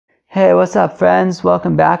Hey, what's up, friends?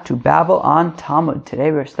 Welcome back to Babel on Talmud. Today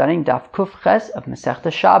we're studying Daf Kuf Ches of Masechta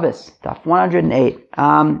Shabbos, Daf 108.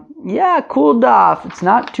 Cool daf. It's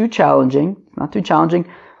not too challenging.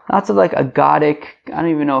 Lots of like agadic. I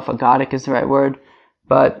don't even know if agadic is the right word,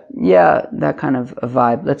 but yeah, that kind of a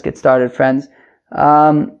vibe. Let's get started, friends.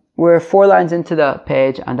 We're 4 lines into the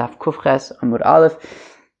page on Daf Kuf Ches Amud Aleph.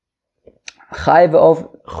 Chai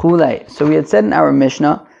v'ov chulei. So we had said in our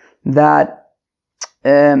Mishnah that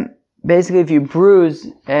basically, if you bruise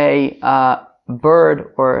a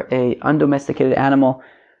bird or a undomesticated animal,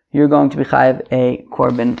 you're going to be chayiv a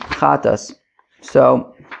korban chatas.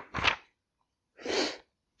 So,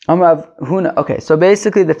 so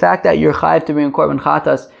basically the fact that you're chayiv to bring a korban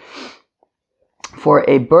chatas for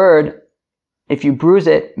a bird, if you bruise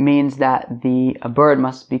it, means that a bird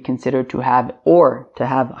must be considered to have to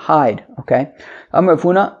have hide. Okay? Rav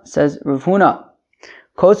Huna says, Rav Huna,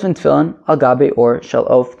 Kosvin tefillin al gabe or shel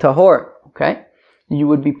of tahor. Okay, you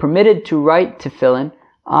would be permitted to write tefillin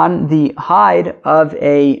on the hide of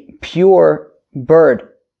a pure bird.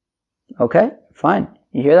 Okay, fine.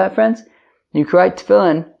 You hear that, friends? You can write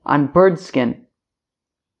tefillin on bird skin.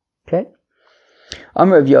 Okay.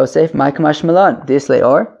 Amar Rav Yosef, my kamash malan this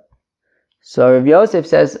leor. So Rav Yosef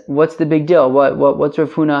says, what's the big deal? What's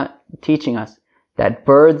Rav Huna teaching us? That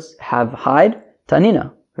birds have hide?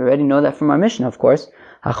 Tanina. We already know that from our Mishnah, of course.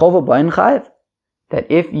 Hachova b'ayin chayiv. That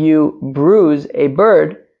if you bruise a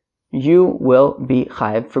bird, you will be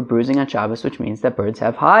chayiv for bruising on Shabbos, which means that birds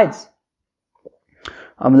have hides.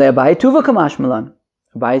 Amalei Abaye tuva kamash malan.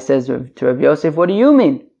 Abaye says to Rav Yosef, what do you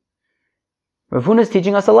mean? Rav Huna is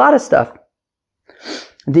teaching us a lot of stuff.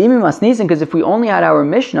 De'imi masnisin, because if we only had our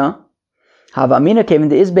Mishnah, havamina came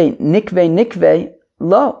into isbei nikve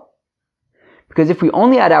lo. Because if we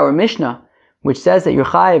only had our Mishnah, which says that you're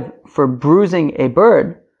chayiv for bruising a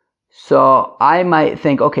bird, so I might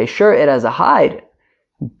think, okay, sure, it has a hide,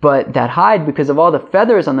 but that hide, because of all the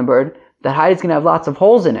feathers on the bird, that hide is going to have lots of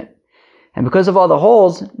holes in it. And because of all the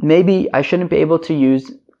holes, maybe I shouldn't be able to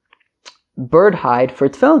use bird hide for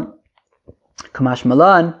tefillin. Kamash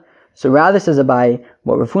malan. So rather, says Abaye,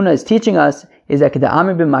 what Rav Huna is teaching us is that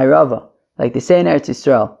Keda'amir b'mayrava, like they say in Eretz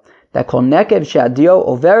Yisrael, that kol nekev she'adio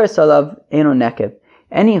overes alav eno nekev.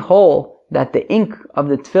 Any hole that the ink of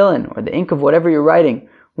the tefillin, or the ink of whatever you're writing,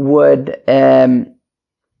 would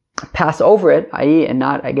pass over it, i.e. and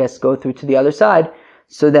not, I guess, go through to the other side,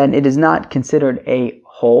 so then it is not considered a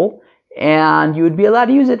hole, and you would be allowed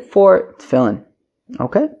to use it for tefillin.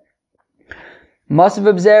 Okay? Masav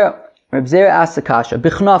Reb Zera. Reb Zera asks the kasha,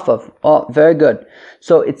 bichnafov. Oh, very good.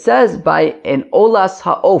 So it says by an olas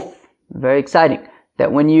ha'of, very exciting,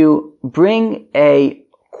 that when you bring a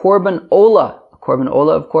korban ola,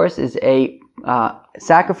 of course, is a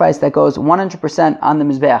sacrifice that goes 100% on the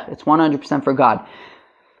mizbeach. It's 100% for God.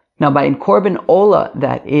 Now, by in korban ola,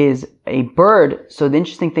 that is a bird. So the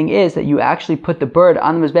interesting thing is that you actually put the bird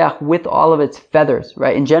on the mizbeach with all of its feathers,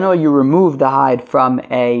 right? In general, you remove the hide from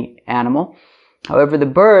a animal. However, the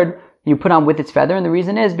bird you put on with its feather, and the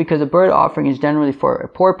reason is because a bird offering is generally for a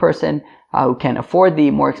poor person who can afford the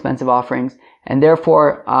more expensive offerings. And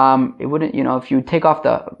therefore, it wouldn't, if you take off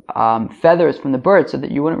the feathers from the bird, so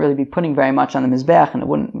that you wouldn't really be putting very much on the mizbech, and it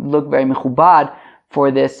wouldn't look very mechubad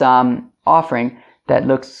for this offering that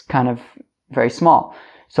looks kind of very small.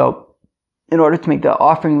 So, in order to make the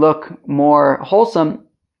offering look more wholesome,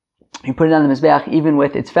 you put it on the mizbech even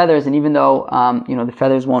with its feathers, and even though the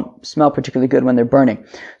feathers won't smell particularly good when they're burning.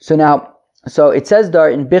 So it says there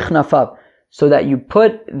in bichnafab, so that you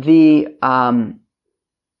put the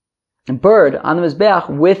bird on the mizbeach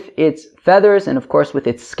with its feathers and of course with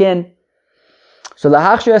its skin. So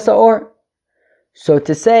lahachshir esaor. So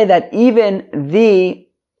to say that even the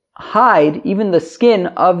hide, even the skin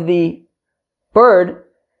of the bird,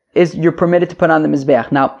 you're permitted to put on the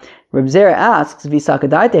mizbeach. Now, Reb Zera asks,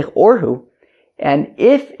 "Visakadaitech orhu," and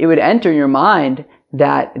if it would enter your mind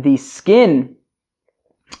that the skin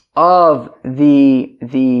of the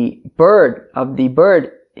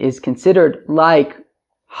bird is considered like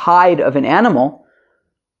hide of an animal,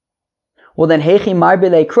 well then hechi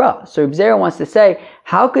marbele kra. So Reb Zera wants to say,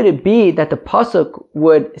 how could it be that the pasuk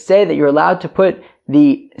would say that you're allowed to put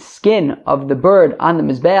the skin of the bird on the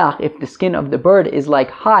mizbeach if the skin of the bird is like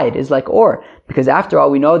hide, is like or? Because after all,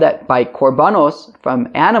 we know that by korbanos, from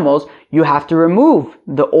animals, you have to remove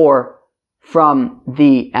the or from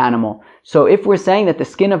the animal. So if we're saying that the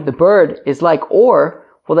skin of the bird is like or,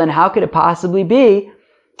 well then how could it possibly be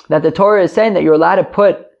that the Torah is saying that you're allowed to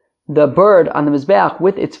put the bird on the mizbeach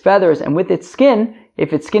with its feathers and with its skin,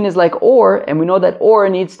 if its skin is like or, and we know that or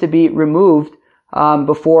needs to be removed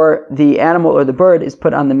before the animal or the bird is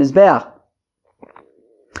put on the mizbeach.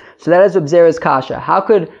 So that is Reb Zera's kasha. How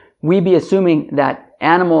could we be assuming that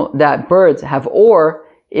birds have or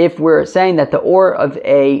if we're saying that the or of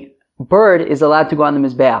a bird is allowed to go on the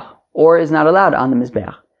mizbeach or is not allowed on the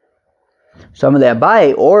mizbeach? Some of the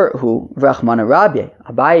Abaye or who Rachmana Rabbi.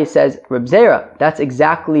 Abaye says Reb Zera. That's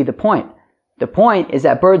exactly the point. The point is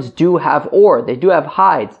that birds do have or, they do have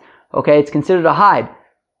hides. Okay, it's considered a hide.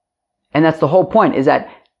 And that's the whole point, is that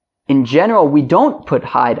in general, we don't put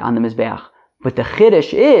hide on the Mizbeach. But the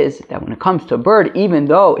Chiddush is that when it comes to a bird, even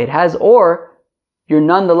though it has or, you're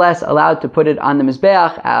nonetheless allowed to put it on the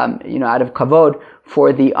Mizbeach, out of kavod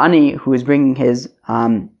for the ani who is bringing his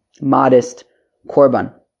modest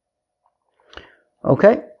korban.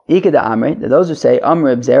 Okay? Ikeda Amri, those who say,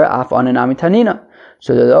 Amr Zera af ananami tanina.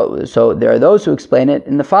 So there are those who explain it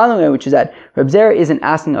in the following way, which is that Reb Zera isn't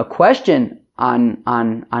asking a question on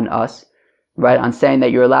us, right? On saying that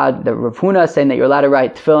you're allowed, that Rav Huna is saying that you're allowed to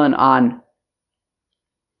write tefillin on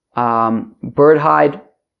bird hide,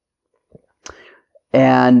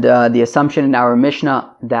 and the assumption in our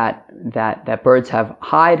Mishnah that birds have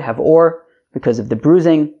hide, have or, because of the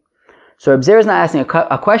bruising. So Reb Zera is not asking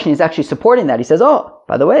a question; he's actually supporting that. He says, "Oh,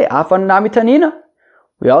 by the way, afan nami tanina.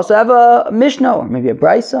 We also have a Mishnah, or maybe a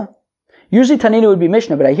Brisa. Usually Tanina would be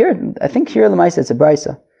Mishnah, but I think here Lamaisa it's a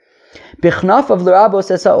Brisa. Bichnaf of l'rabo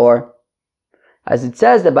says ha'or. As it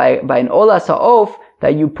says that by an olas ha'of,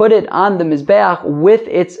 that you put it on the Mizbeach with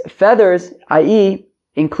its feathers, i.e.,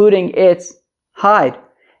 including its hide.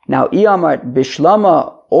 Now, Iyamart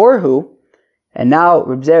bishlama orhu, and now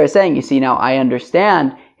Reb Zera is saying, you see, now I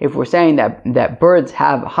understand, if we're saying that birds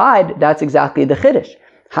have hide, that's exactly the Chiddush.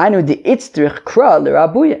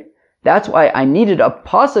 That's why I needed a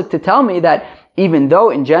pasuk to tell me that even though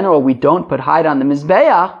in general we don't put hide on the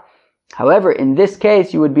mizbeach, however, in this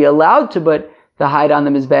case you would be allowed to put the hide on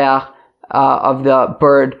the mizbeach of the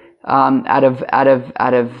bird out of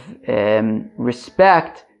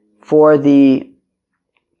respect for the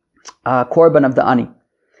korban of the ani.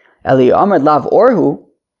 Eli Amar lav orhu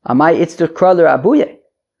amai itzdur kra l'rabuye.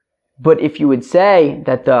 But if you would say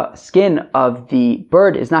that the skin of the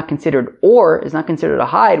bird is not considered or, is not considered a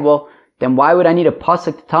hide, well, then why would I need a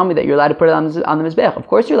pasuk to tell me that you're allowed to put it on the mizbeach? Of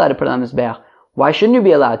course you're allowed to put it on the mizbeach. Why shouldn't you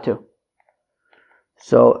be allowed to?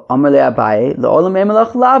 So, Amar le Abaye, le'olam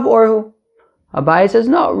emelach lav orhu. Abaye says,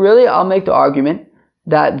 no, really, I'll make the argument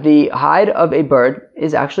that the hide of a bird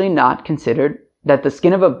is actually not considered, that the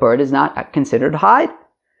skin of a bird is not considered hide.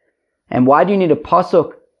 And why do you need a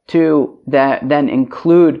pasuk to then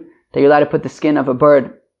include that you're allowed to put the skin of a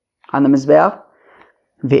bird on the mizbeach?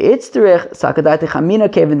 Because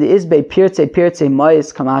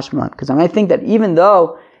I might think that even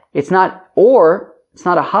though it's not or, it's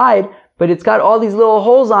not a hide, but it's got all these little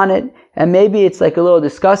holes on it, and maybe it's like a little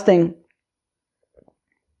disgusting,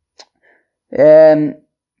 for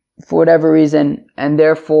whatever reason, and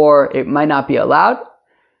therefore it might not be allowed.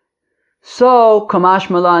 So, kamash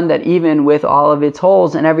malan, that even with all of its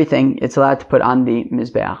holes and everything, it's allowed to put on the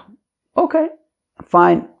mizbeach. Okay,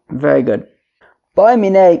 fine, very good. So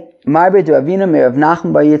Marbre de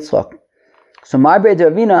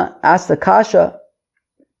Ravina asked the kasha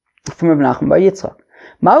from Rav Nachman bar Yitzchak.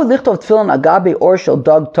 Ma'u lichtov tefillin agabe or shel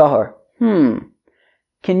dog tahor.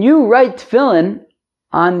 Can you write tefillin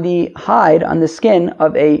on the hide, on the skin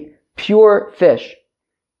of a pure fish?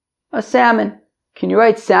 A salmon. Can you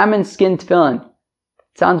write salmon skin tefillin?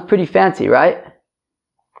 Sounds pretty fancy, right?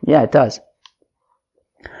 Yeah, it does.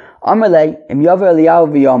 Amalei im yavar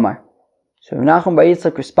Eliyahu v'yomar. So Rav Nachman bar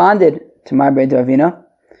Yitzchak responded to Marbre de Ravina,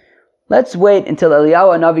 let's wait until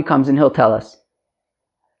Eliyahu Hanavi comes and he'll tell us.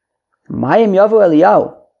 Mayim yavar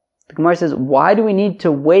Eliyahu. The Gemara says, why do we need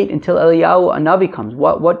to wait until Eliyahu Hanavi comes?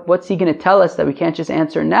 What's he going to tell us that we can't just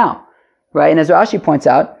answer now? Right? And as Rashi points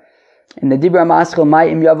out, in the Dibra Maschil,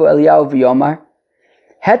 Mayim yavar Eliyahu v'yomar,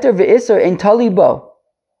 heter v'isur ein talibo,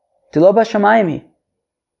 dilo b'shamayim.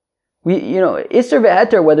 Isser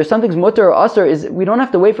ve'eter, whether something's mutter or asr, we don't have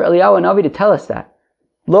to wait for Eliyahu Hanavi to tell us that.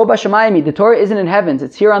 Lo b'shamayim, the Torah isn't in heavens,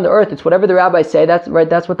 it's here on the earth, it's whatever the rabbis say, that's right,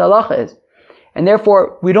 that's what the halacha is. And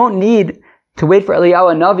therefore, we don't need to wait for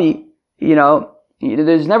Eliyahu Hanavi,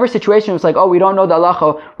 there's never a situation where it's like, oh, we don't know the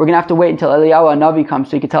halacha, we're gonna have to wait until Eliyahu Hanavi comes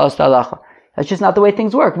so he can tell us the halacha. That's just not the way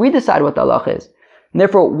things work. We decide what the halacha is. And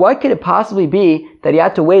therefore, what could it possibly be that he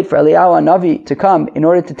had to wait for Eliyahu Hanavi to come in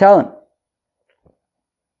order to tell him?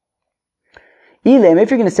 If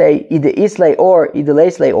you're going to say either islay or either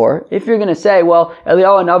leislay or, if you're going to say, well,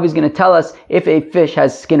 Eliyahu Hanavi is going to tell us if a fish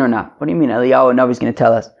has skin or not. What do you mean Eliyahu Hanavi is going to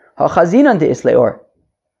tell us? Hachazinan de islay or.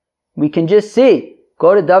 We can just see.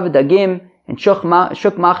 Go to David Dagim and Shuk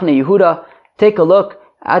Machne Yehuda. Take a look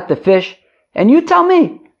at the fish, and you tell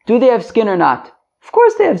me, do they have skin or not? Of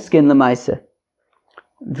course they have skin lemaisa.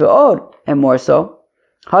 V'od, and more so,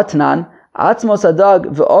 hatnan, atzmos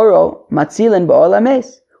adag v'oro matzilin ba'ol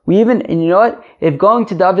hames. We even, and you know what? If going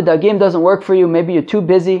to David Dagim doesn't work for you, maybe you're too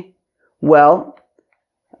busy. Well,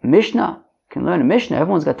 Mishnah, you can learn a Mishnah.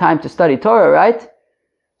 Everyone's got time to study Torah, right?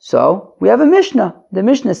 So, we have a Mishnah. The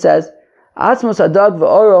Mishnah says, Atzmos adag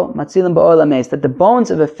v'oro matzilin ba'ol hames, that the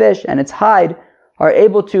bones of a fish and its hide are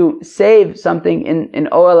able to save something in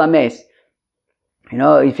oil hames. You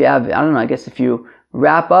know, if you have, I don't know, I guess if you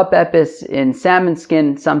wrap up epis in salmon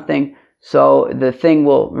skin something, so the thing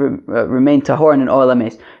will remain tahor in an oil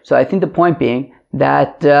hames. So I think the point being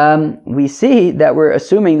that we see that we're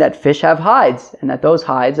assuming that fish have hides, and that those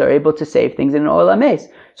hides are able to save things in an oil hames.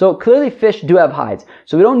 So clearly fish do have hides.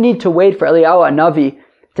 So we don't need to wait for Eliyahu Hanavi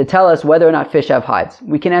to tell us whether or not fish have hides.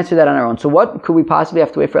 We can answer that on our own. So what could we possibly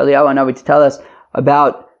have to wait for Eliyahu Hanavi to tell us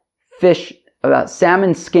about fish, about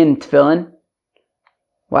salmon skin tefillin?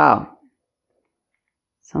 Wow.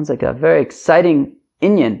 Sounds like a very exciting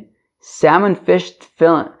inyan. Salmon fish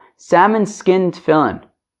tefillin. Salmon skin tefillin.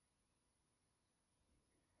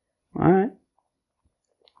 Alright.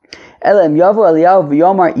 Elem yavu Eliyahu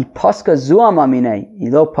v'yomar ipaska zuam aminei.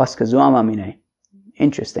 Ilo paska zuam aminei.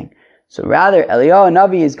 Interesting. So rather, Eliyahu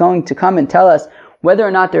Navi is going to come and tell us whether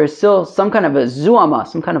or not there is still some kind of a zuama,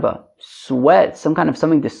 some kind of a sweat, some kind of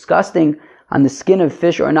something disgusting on the skin of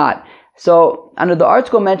fish or not. So, under the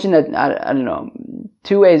article mentioned that, I don't know,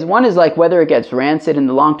 two ways. One is like whether it gets rancid in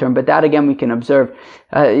the long term, but that again we can observe.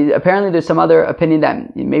 Apparently there's some other opinion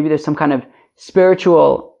that maybe there's some kind of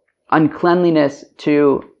spiritual uncleanliness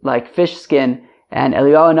to like fish skin, and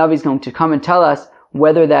Eliyahu Navi is going to come and tell us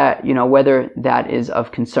whether that, whether that is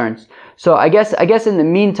of concerns. So I guess in the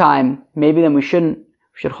meantime, maybe then we should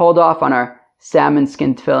hold off on our salmon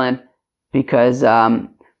skin tefillin, because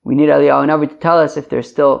we need Eliyahu Navi to tell us if there's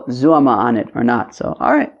still zuama on it or not. So,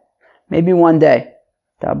 alright. Maybe one day.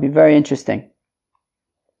 That'll be very interesting.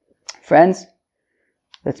 Friends,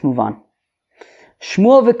 let's move on.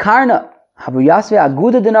 Shmuel v'Karna, havu yasve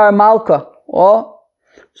aguda dinar malka. Oh,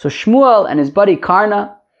 so Shmuel and his buddy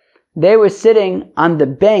Karna, they were sitting on the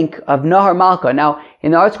bank of Nahar Malka. Now,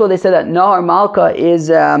 in the article they said that Nahar Malka is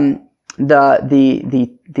the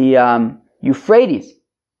Euphrates.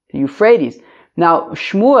 The Euphrates. Now,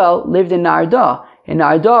 Shmuel lived in Narda. And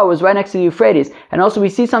Narda was right next to the Euphrates. And also we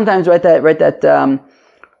see sometimes that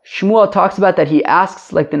Shmuel talks about that he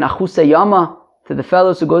asks like the Nachusa Yama to the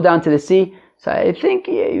fellows who go down to the sea. So I think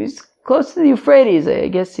he was close to the Euphrates. I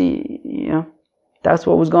guess that's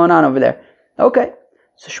what was going on over there. Okay.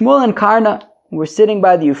 So Shmuel and Karna were sitting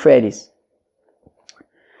by the Euphrates.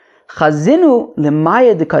 Chazinu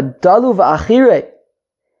lemaya dekadalu va'achire.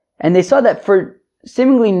 And they saw that for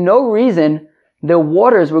seemingly no reason, the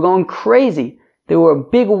waters were going crazy. There were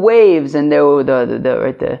big waves, and there were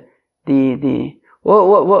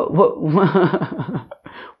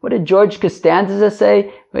what did George Costanza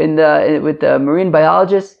say with the marine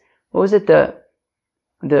biologist? What was it?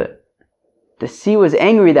 The sea was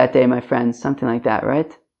angry that day, my friends. Something like that,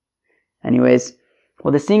 right? Anyways,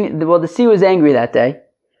 the sea was angry that day,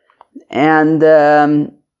 and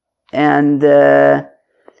so Amalei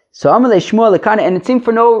Shmuel Lekana, and it seemed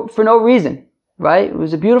for no reason, right? It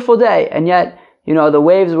was a beautiful day, and yet, the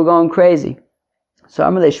waves were going crazy. So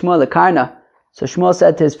Amalei Shmuel Lekana. So Shmuel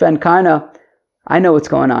said to his friend Karna, I know what's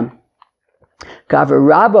going on. There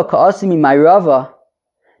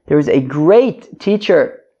was a great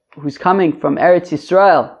teacher who's coming from Eretz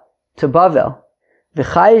Yisrael to Bavel,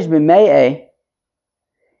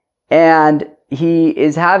 and he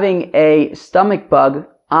is having a stomach bug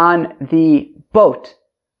on the boat.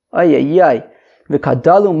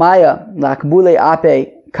 V'kadalu maya lakbule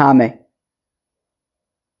ape kame.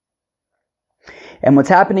 And what's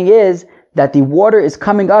happening is that the water is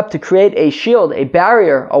coming up to create a shield, a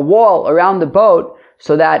barrier, a wall around the boat,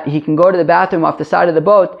 so that he can go to the bathroom off the side of the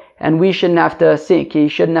boat, and we shouldn't have to sink. He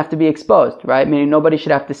shouldn't have to be exposed, right? Meaning nobody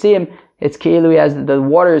should have to see him. It's ki'ilu as the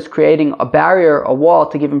water is creating a barrier, a wall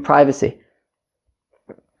to give him privacy.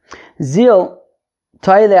 Zil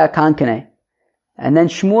taile akankane. And then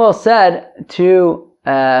Shmuel said to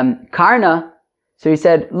Karna, so he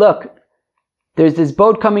said, look, there's this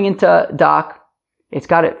boat coming into dock. It's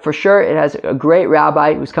got it, for sure, it has a great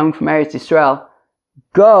rabbi who's coming from Eretz Yisrael.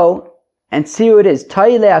 Go and see who it is.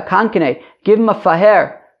 Taile akankane. Give him a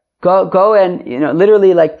faher. Go and,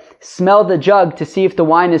 literally like smell the jug to see if the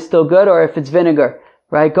wine is still good or if it's vinegar,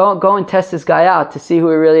 right? Go and test this guy out to see who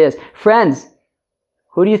he really is. Friends,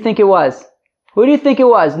 who do you think it was? Who do you think it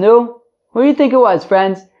was, Nu? Who do you think it was,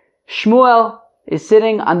 friends? Shmuel is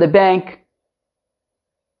sitting on the bank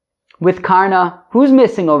with Karna. Who's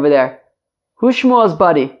missing over there? Who's Shmuel's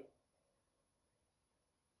buddy?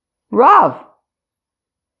 Rav.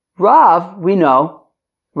 Rav, we know,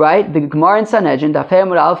 right? The Gemara in Sanhedrin, Daf Hey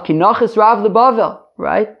Amud Aleph, Ki nochis Rav leBavel,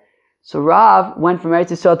 right? So Rav went from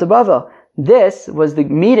Eretz Yisrael to Bavel. This was the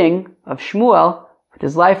meeting of Shmuel with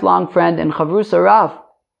his lifelong friend and Chavrusa Rav.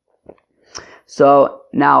 So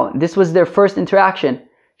now, this was their first interaction.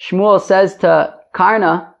 Shmuel says to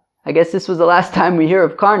Karna, I guess this was the last time we hear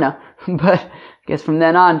of Karna, but I guess from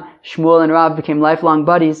then on, Shmuel and Rav became lifelong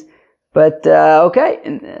buddies. But, okay,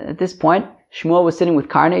 and at this point, Shmuel was sitting with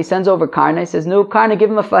Karna. He sends over Karna. He says, no, Karna, give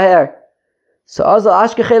him a faher. So Azal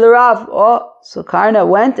Ashkechel Rav. Oh, so Karna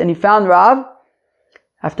went and he found Rav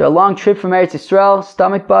after a long trip from Eretz Yisrael,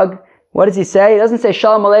 stomach bug. What does he say? He doesn't say,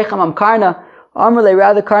 Shalom Aleichem, I'm Karna. Amrle,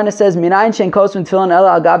 rather Karna says, Minayin Shen Kosvin Tefillin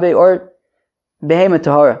Ela Al Gabe or Behema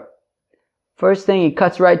Tahora. First thing, he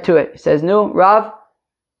cuts right to it. He says, no, Rav,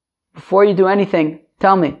 before you do anything,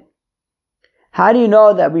 tell me, how do you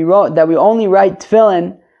know that we only write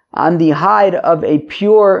tefillin on the hide of a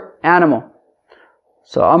pure animal?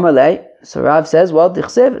 So Amrle, so Rav says, well,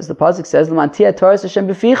 Dichsiv, as the pasuk says, L'mantia Torah Hashem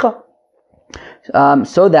b'ficha.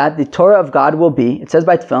 So that the Torah of God will be, it says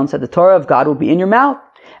by tefillin, so the Torah of God will be in your mouth.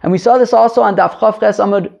 And we saw this also on Daf Chav Ches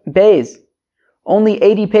Amud Beis, only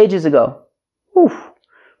 80 pages ago. Oof.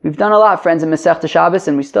 We've done a lot, friends, in Masechta Shabbos,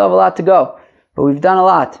 and we still have a lot to go. But we've done a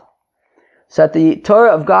lot. So that the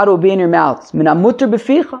Torah of God will be in your mouth. Mina mutter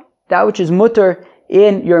b'ficha, that which is mutter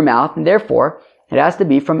in your mouth, and therefore it has to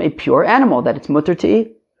be from a pure animal that it's mutter to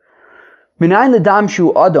eat. Minayin l'dam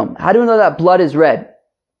shu adam. How do we know that blood is red?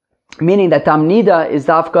 Meaning that damnida is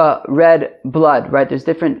dafka red blood, right? There's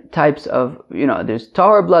different types of, there's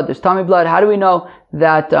tahor blood, there's tamei blood. How do we know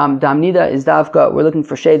that damnida is dafka? We're looking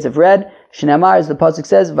for shades of red. Shneimar, as the pasuk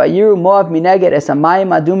says, vayiru Moab mineged es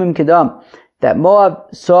hamayim adumim kedam. That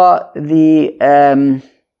Moab saw the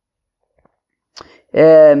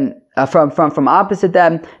from opposite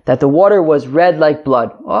them, that the water was red like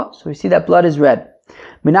blood. Oh, so we see that blood is red.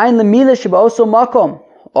 Minayin lemila sheba'oso makom.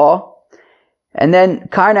 Oh. And then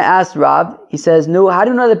Karna asked Rav, he says, no, how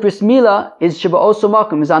do you know that bris milah is sheba'oso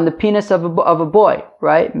makom, is on the penis of a boy,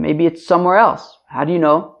 right? Maybe it's somewhere else. How do you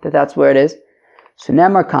know that that's where it is? So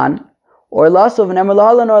Nemar Khan, or lasso, v'nemar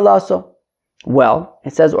lahalan or lasso. Well,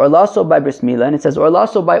 it says orlaso by bris milah, and it says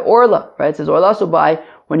orlaso by orla, right? It says orlaso by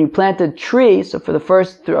when you plant a tree, so for the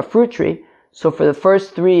first, a fruit tree, so for the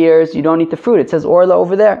first 3 years, you don't eat the fruit. It says orla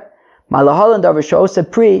over there. Malahalan davar shosa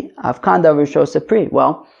pri, afkan davar shosa pri.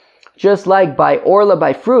 Well, just like by orla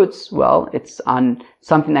by fruits, well, it's on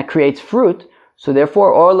something that creates fruit, so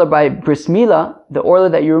therefore orla by bris milah, the orla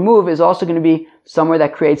that you remove is also going to be somewhere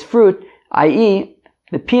that creates fruit, i.e.,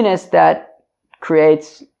 the penis that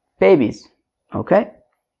creates babies. Okay?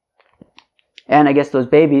 And I guess those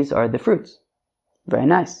babies are the fruits. Very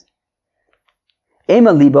nice.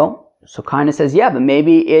 Ema libo. So Karna says, yeah, but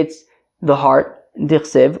maybe it's the heart.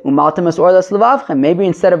 Dichsiv. Umaltemas orlas levavchem. Maybe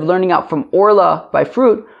instead of learning out from orla by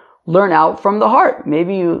fruit, learn out from the heart.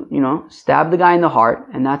 Maybe you stab the guy in the heart,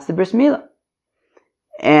 and that's the bris milah.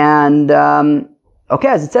 And, okay,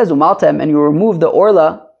 as it says, umaltem, and you remove the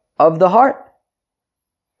orla of the heart.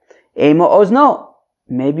 Ema ozno.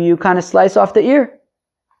 Maybe you kind of slice off the ear.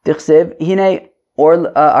 Dichsiv, hine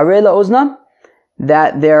arela oznam,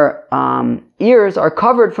 that their ears are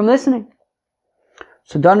covered from listening.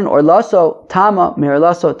 So danan orlaso tama me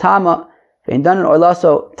orlaso tama, and danan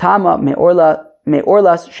orlaso tama me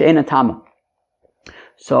orlas she'ena tama.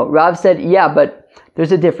 So Rav said, yeah, but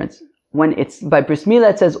there's a difference. When it's by bris milah,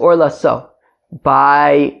 it says orlaso.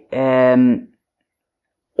 By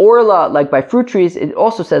orla, like by fruit trees, it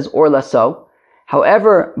also says orlaso.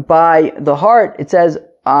 However, by the heart, it says,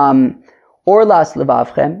 orlas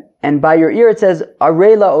levavchem, and by your ear, it says,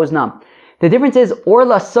 arela oznam. The difference is,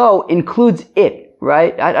 orlaso includes it,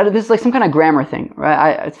 right? This is like some kind of grammar thing,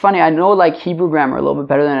 right? It's funny, I know like Hebrew grammar a little bit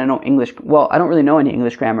better than I know English. Well, I don't really know any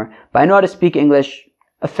English grammar, but I know how to speak English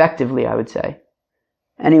effectively, I would say.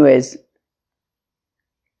 Anyways,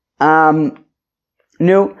 no.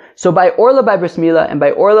 So by orla by bris milah, and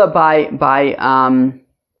by orla by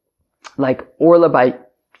like orla by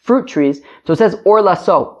fruit trees. So it says orla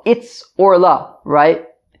so. It's orla, right?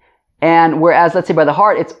 And whereas, let's say by the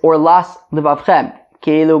heart, it's orlas levavchem.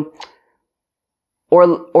 Keilu.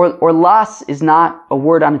 Orlas is not a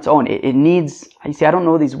word on its own. It needs, you see, I don't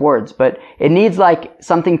know these words, but it needs like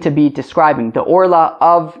something to be describing. The orla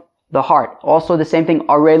of the heart. Also the same thing,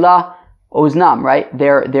 arela oznam, right?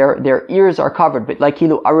 Their ears are covered. But like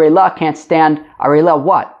Kilu, arela can't stand, arela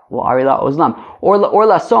what? Well, arela oznam.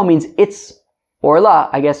 Orla so means it's orla,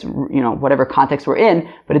 I guess, whatever context we're in,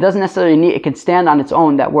 but it doesn't necessarily need, it can stand on its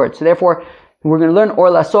own, that word. So therefore, We're going to learn or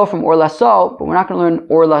laso from or laso, but we're not going to learn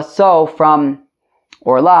or laso from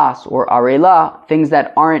orlas or arela, things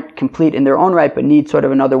that aren't complete in their own right, but need sort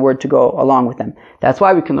of another word to go along with them. That's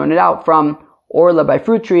why we can learn it out from orla by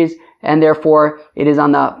fruit trees, and therefore it is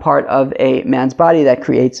on the part of a man's body that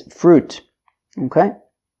creates fruit. Okay?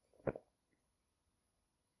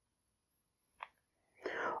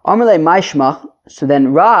 Amalei Maishmach. So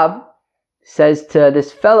then Rav says to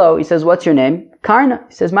this fellow, he says, what's your name? Karna.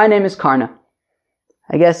 He says, my name is Karna.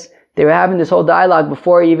 I guess they were having this whole dialogue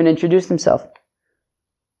before he even introduced himself.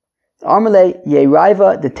 Amalei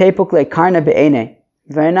Yeraiva the Tepukle Karna Be'ene.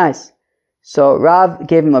 Very nice. So Rav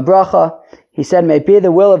gave him a bracha. He said, may it be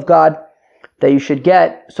the will of God that you should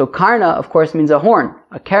get. So Karna, of course, means a horn.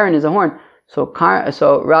 A Karen is a horn. So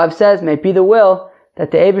Rav says, may it be the will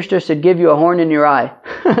that the Eibishter should give you a horn in your eye.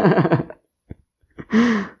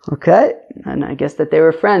 Okay? And I guess that they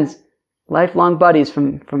were friends. Lifelong buddies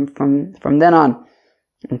from then on.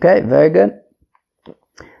 Okay, very good.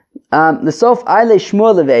 The Sof Aile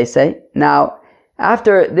Shmuel Leveise. Now,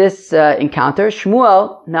 after this encounter,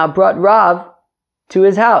 Shmuel now brought Rav to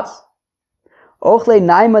his house. Ochle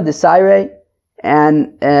Naima Desaire,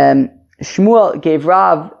 and Shmuel gave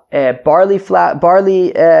Rav barley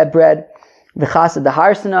bread, v'chasa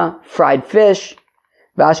deharsana, fried fish,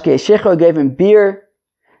 v'ashke shichro, gave him beer,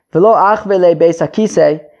 v'lo achvele beis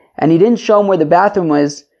hakise, and he didn't show him where the bathroom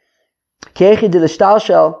was, kechi de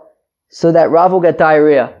l'shtalshel, so that Rav will get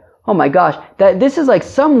diarrhea. Oh my gosh, this is like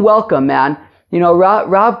some welcome, man. You know,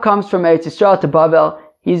 Rav comes from Eretz Yisrael to Bavel.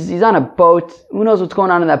 He's on a boat. Who knows what's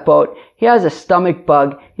going on in that boat? He has a stomach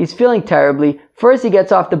bug. He's feeling terribly. First he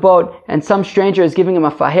gets off the boat and some stranger is giving him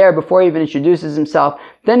a faher before he even introduces himself.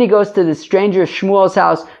 Then he goes to the stranger Shmuel's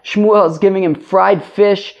house. Shmuel is giving him fried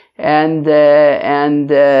fish and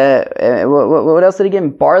what else did he give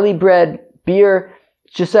him? Barley bread, beer.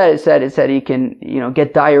 Just it said he can,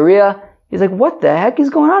 get diarrhea. He's like, what the heck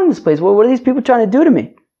is going on in this place? What are these people trying to do to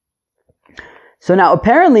me? So now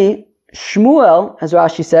apparently Shmuel, as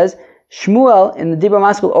Rashi says, Shmuel in the Dibra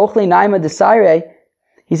Maskul Ochle Naima Desaire,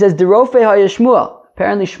 he says Derofe Haya Shmuel.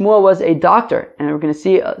 Apparently Shmuel was a doctor, and we're going to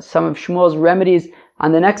see some of Shmuel's remedies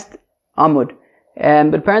on the next Amud.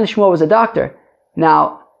 But apparently Shmuel was a doctor.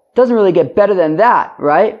 Now, it doesn't really get better than that,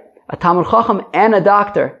 right? A Talmud Chacham and a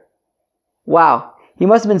doctor. Wow, he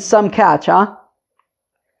must have been some catch, huh?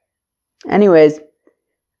 Anyways,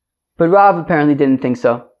 but Rav apparently didn't think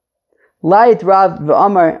so. Light Rav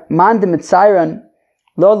v'Amar man de mitzayron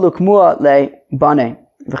lo lukmua le bane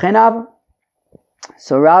v'chenav.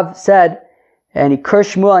 So Rav said, and he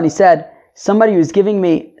cursed Shmuel, and he said, somebody who's giving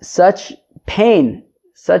me such pain,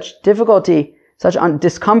 such difficulty, such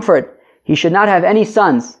discomfort, he should not have any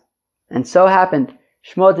sons. And so happened.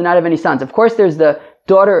 Shmuel did not have any sons. Of course, there's the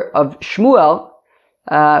daughter of Shmuel,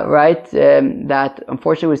 that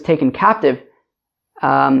unfortunately was taken captive.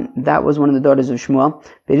 That was one of the daughters of Shmuel.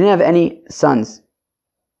 They didn't have any sons.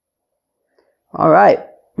 All right.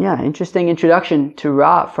 Yeah, interesting introduction to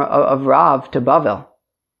Rav, of Rav to Bavel.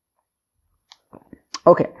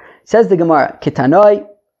 Okay. Says the Gemara, Kitanoi,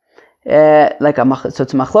 so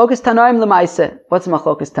it's machlokas tanoim lemaise. What's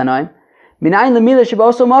machlokas tanoim? Minayin lemila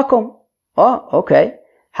sheboso makom. Oh, okay.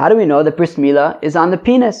 How do we know that bris milah is on the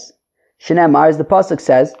penis? Shneimar, as the pasuk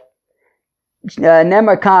says,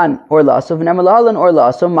 Nemar kan or laso, Nemar lahalan or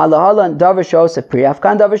laso, malahalan davar shosa pri,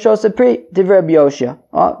 afkan davar shosa pri, divrei Yoshia.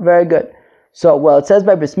 Oh, very good. So, it says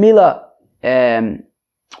by bris milah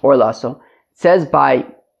or laso. It says by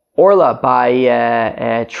orla,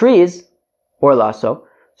 by trees, or laso.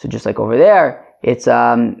 So just like over there, it's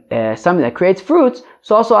something that creates fruits.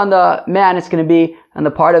 So also on the man, it's going to be on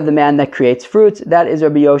the part of the man that creates fruits. That is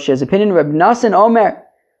Rabbi Yoshia's opinion. Rabbi Nassan Omer,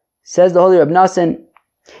 says the holy Rabbi Nassan,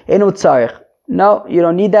 Enu tzarich. No, you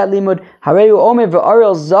don't need that limud. Hareyu Omer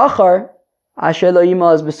v'arel zachar asher lo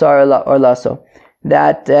yimal as b'sar or laso.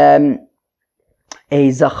 That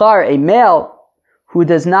a zachar, a male, who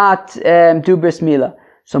does not do bris milah.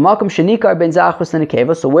 So makom shenikar ben zachus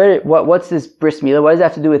l'nekeva. So what's this bris milah? What does that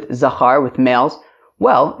have to do with zachar, with males?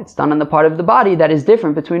 Well, it's done on the part of the body that is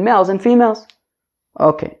different between males and females.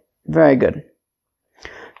 Okay, very good.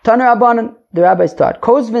 Taner Abanan, the rabbis taught,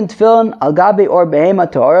 Kozvin tefillin al gabe or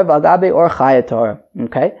behema Torah, al gabe or chaya Torah.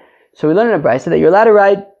 Okay, so we learn in a brayso that you're allowed to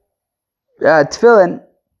write tefillin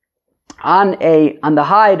on the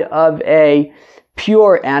hide of a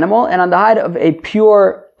pure animal and on the hide of a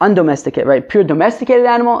pure undomesticated, right? Pure domesticated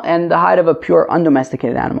animal and the hide of a pure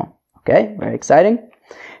undomesticated animal. Okay, very exciting.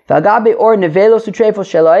 V'agabe or nevelo sutrefo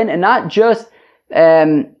shelayin, and not just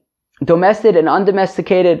domesticated and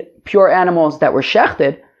undomesticated pure animals that were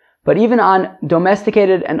shechted, but even on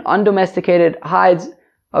domesticated and undomesticated hides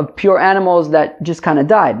of pure animals that just kind of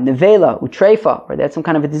died, nevela, utrefa, or they had some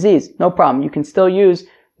kind of a disease. No problem. You can still use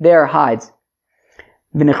their hides.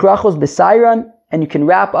 V'nichrachos b'sayran, and you can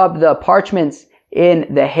wrap up the parchments in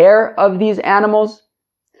the hair of these animals.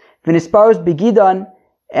 V'nisparos b'gidan,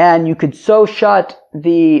 and you could sew shut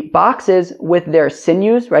the boxes with their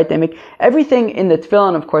sinews, right? They make everything in the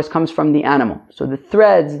tefillin, of course, comes from the animal. So the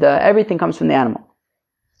threads, everything comes from the animal.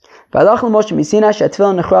 And it's halacha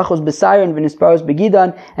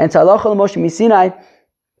l'Moshe Misinai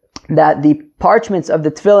that the parchments of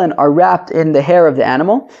the tefillin are wrapped in the hair of the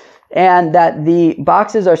animal, and that the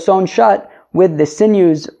boxes are sewn shut with the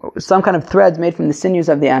sinews, some kind of threads made from the sinews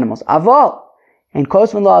of the animals. Aval, and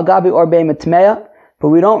kosvan lo agabi or be'matmeya, but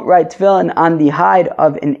we don't write tefillin on the hide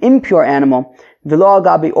of an impure animal, v'lo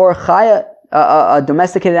agabi or chaya, a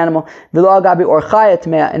domesticated animal, v'lo agabi or chaya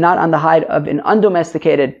tmeya, and not on the hide of an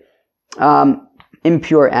undomesticated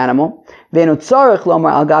impure animal. And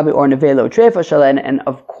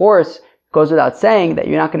of course, it goes without saying that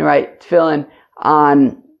you're not going to write tefillin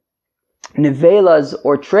on nevelas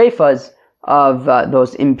or trefas of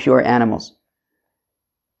those impure animals.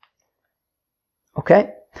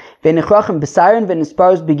 Okay? And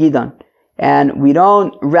we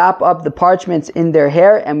don't wrap up the parchments in their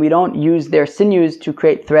hair, and we don't use their sinews to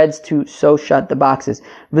create threads to sew shut the boxes.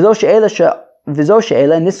 And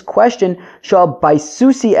this question shall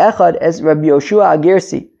baisusi echad as Rabbi Yoshua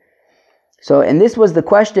Agirsi. So, and this was the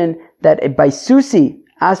question that a baisusi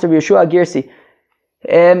asked Rabbi Yoshua Agirsi.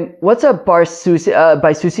 What's a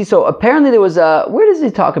baisusi? So apparently there was where does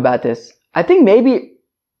he talk about this? I think maybe,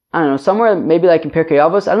 I don't know, somewhere maybe like in Pirkei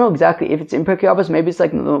Avos. I don't know exactly if it's in Pirkei Avos. Maybe it's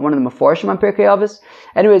like one of the Meforshim on Pirkei Avos.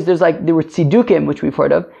 Anyways, there were tzidukim, which we've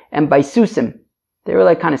heard of, and baisusim. They were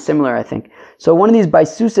like kind of similar, I think. So one of these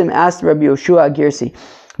baisusim asked Rabbi Yoshua Agirsi,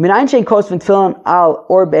 al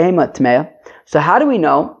or behema tmeya. So how do we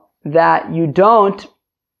know that you don't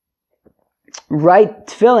write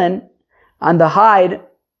tefillin on the hide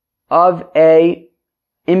of a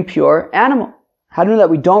impure animal? How do we know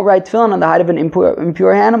that we don't write tefillin on the hide of an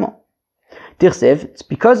impure animal? Dichsev, it's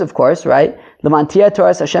because, of course, right? L'mantia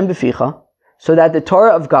Torah Hashem b'ficha, so that the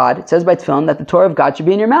Torah of God, it says by tefillin that the Torah of God should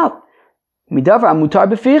be in your mouth. Midavar mutar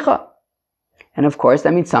b'ficha. And of course,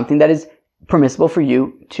 that means something that is permissible for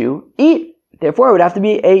you to eat. Therefore, it would have to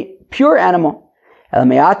be a pure animal. But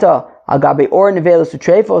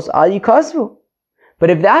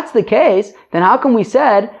if that's the case, then how come we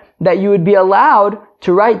said that you would be allowed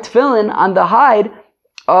to write tefillin on the hide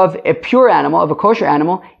of a pure animal, of a kosher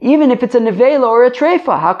animal, even if it's a nevela or a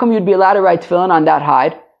treifa? How come you'd be allowed to write tefillin on that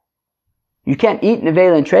hide? You can't eat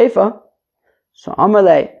nevela and treifa. So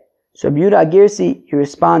Amalei, so Yehuda Agirsi, he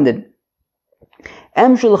responded, I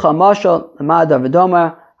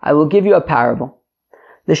will give you a parable.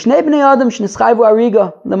 So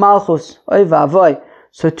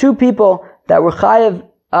two people that were chayav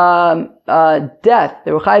death,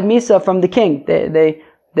 they were chayav misa from the king. They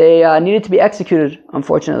needed to be executed,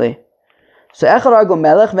 unfortunately. So echad hargo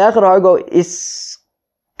melech, ve'echad hargo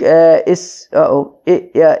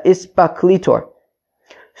ispaklitor.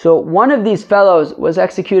 So one of these fellows was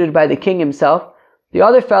executed by the king himself. The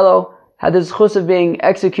other fellow had the zchus of being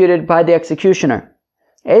executed by the executioner.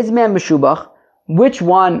 Ezman meshubach, which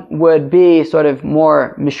one would be sort of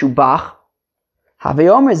more meshubach?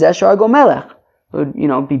 Haveyomer zeshar go melech. It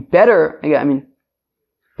would, be better. I mean,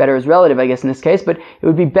 better is relative, I guess, in this case, but it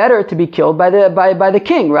would be better to be killed by the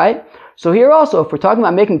king, right? So here also, if we're talking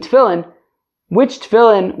about making tefillin, which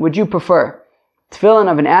tefillin would you prefer?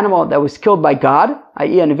 Tefillin of an animal that was killed by God,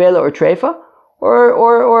 i.e. a nevela or treifa, or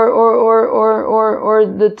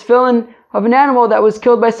the tefillin of an animal that was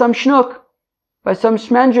killed by some shnuk, by some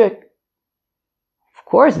shmendrik. Of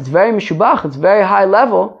course, it's very mishubach, it's very high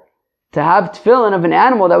level to have tefillin of an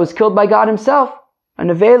animal that was killed by God himself, a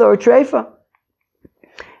nevela or treifa.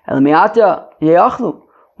 Well,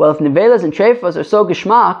 if nevelas and treifas are so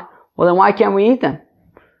geshmak, well then why can't we eat them?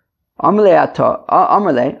 To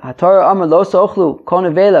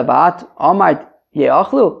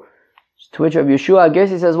which Rabbi Yeshua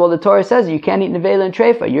Agirsi says, well, the Torah says you can't eat nevela and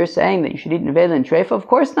treifa. You're saying that you should eat nevela and treifa? Of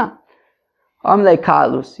course not.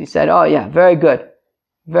 He said, oh yeah, very good.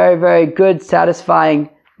 Very, very good, satisfying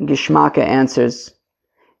geshmaka answers.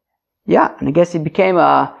 Yeah, and I guess he became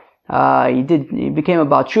a Baal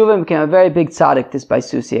Tshuva and became a very big tzaddik, this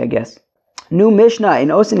Baisusi, I guess. New Mishnah in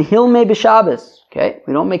Osin Hilme b'Shabbos. Okay,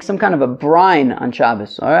 we don't make some kind of a brine on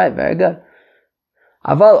Shabbos. All right, very good.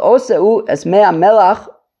 Aval oseu es mea melach,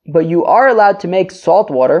 but you are allowed to make salt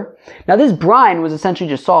water. Now, this brine was essentially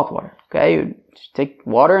just salt water. Okay, you take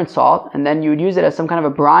water and salt, and then you would use it as some kind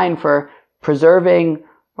of a brine for preserving,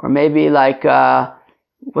 or maybe like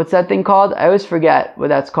what's that thing called? I always forget what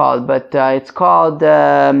that's called, but it's called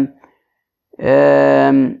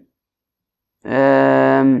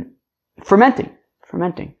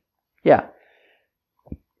fermenting. Yeah.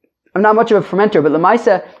 I'm not much of a fermenter, but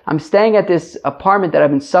Lamaisa, I'm staying at this apartment that I've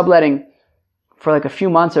been subletting for like a few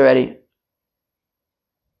months already.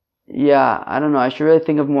 Yeah, I don't know. I should really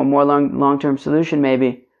think of more long-term solution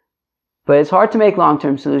maybe. But it's hard to make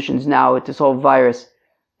long-term solutions now with this whole virus.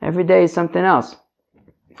 Every day is something else.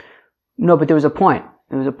 No, but there was a point.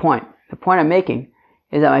 The point I'm making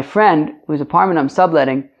is that my friend, whose apartment I'm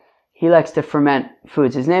subletting, he likes to ferment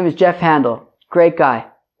foods. His name is Jeff Handel. Great guy.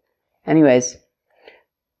 Anyways,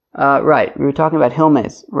 right, we were talking about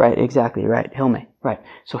hilmes. Right, exactly, right, hilme. Right.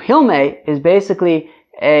 So hilme is basically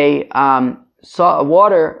a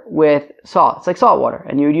water with salt. It's like salt water,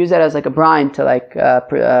 and you would use that as like a brine to like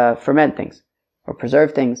ferment things or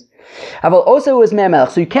preserve things. Aval also was mea melach.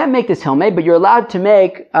 So you can't make this hilme, but you're allowed to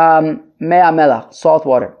make mea melach, salt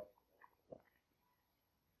water.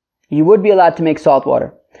 You would be allowed to make salt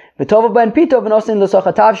water. And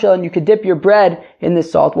you could dip your bread in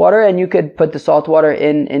this salt water, and you could put the salt water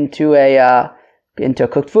into a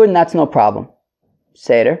cooked food, and that's no problem.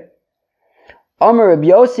 Seder. Amar Rabbi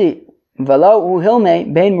Yossi v'lo hu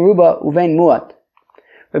hilme bein meruba uvein muat.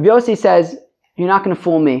 Rabbi Yossi says, you're not going to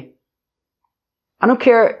fool me. I don't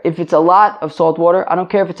care if it's a lot of salt water. I don't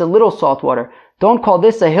care if it's a little salt water. Don't call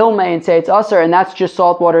this a hilme and say it's usr, and that's just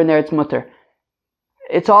salt water in there, it's mutter.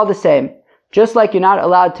 It's all the same. Just like you're not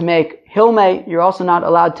allowed to make hilme, you're also not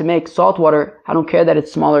allowed to make salt water. I don't care that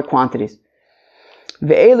it's smaller quantities.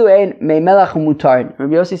 Ve'elu ein mei melach mutarin.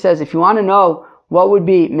 Rabbi Yossi says, if you want to know what would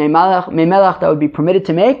be mei melach that would be permitted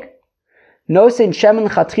to make, no sin shemen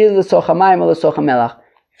chatchil l'soch hamayim l'soch hamelach.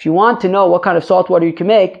 If you want to know what kind of salt water you can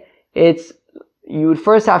make, you would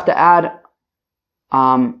first have to add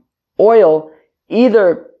oil,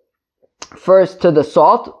 either first to the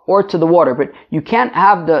salt or to the water, but you can't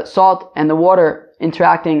have the salt and the water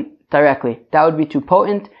interacting directly. That would be too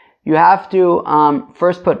potent. You have to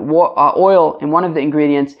first put oil in one of the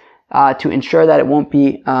ingredients to ensure that it won't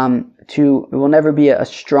be it will never be a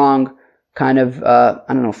strong kind of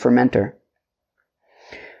fermenter.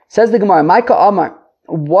 Says the Gemara, Maika Amar,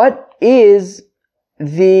 what is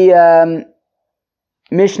the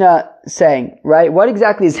Mishnah saying, right? What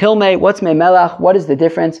exactly is hilme? What's mei melach? What is the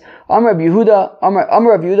difference? Amar Rav Yehuda, Amar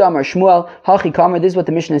Shmuel, Hachi Kamer. This is what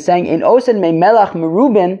the Mishnah is saying. In osen mei melach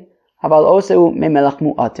merubin, haval oseu mei melach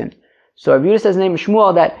mu'atin. So Rav Yehuda says in the name of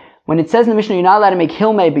Shmuel that when it says in the Mishnah you're not allowed to make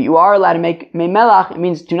hilme, but you are allowed to make mei melach, it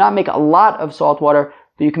means do not make a lot of salt water,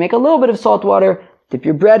 but you can make a little bit of salt water. Dip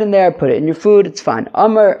your bread in there, put it in your food, it's fine.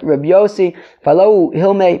 Amar Rabbi Yossi, Falau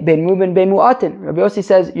hilme ben Ruben ben mu'atin. Rabbi Yossi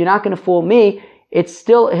says you're not going to fool me. It's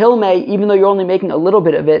still hilme, even though you're only making a little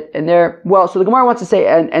bit of it. And so the Gemara wants to say,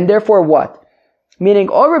 and therefore what? Meaning,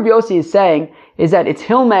 all Rabbi Yossi is saying is that it's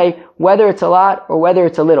hilme, whether it's a lot or whether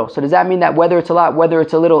it's a little. So does that mean that whether it's a lot, whether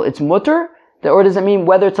it's a little, it's mutter? Or does it mean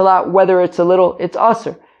whether it's a lot, whether it's a little, it's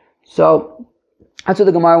asr? So, that's what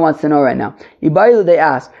the Gemara wants to know right now. Ibayilu, they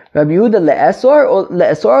ask, Rabbi Yehuda le'esor or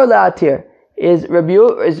le'atir? Is Rabbi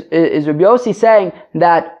Yossi saying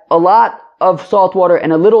that a lot of salt water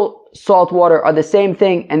and a little salt water are the same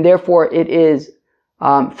thing, and therefore it is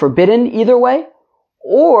forbidden either way?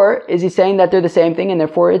 Or is he saying that they're the same thing, and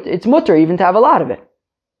therefore it's mutter even to have a lot of it?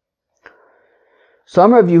 So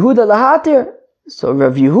Rav Yehuda lahatir. So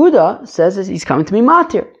Rav Yehuda says he's coming to be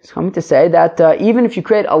matir. He's coming to say that even if you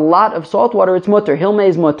create a lot of salt water, it's mutter. Hilme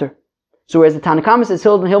is mutter. So whereas the Tanna Kama says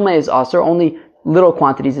Hilme is asr, only little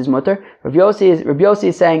quantities is mutter. Rav Yossi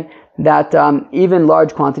is saying that even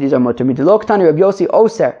large quantities are mutter. Midilokhtani Rav Yossi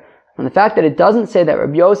oser. From the fact that it doesn't say that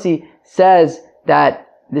Rabbi Yossi says that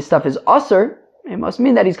this stuff is asr, it must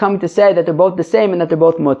mean that he's coming to say that they're both the same and that they're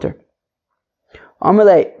both mutter.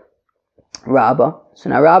 Amalei Rabba. So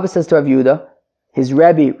now Rabba says to Rav Yehuda, his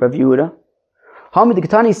Rebbe Rav Yehuda, Hamid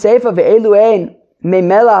Seifa ve'elu ein mei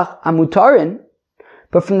melach amutarin.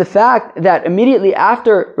 But from the fact that immediately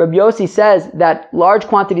after Rabbi Yossi says that large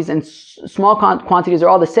quantities and small quantities are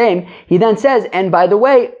all the same, he then says, and by the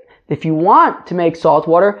way, if you want to make salt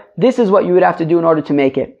water, this is what you would have to do in order to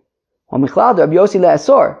make it. That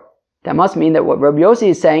must mean that what Rabbi Yossi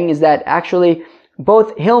is saying is that actually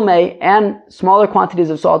both hilme and smaller quantities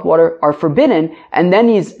of salt water are forbidden, and then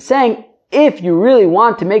he's saying, if you really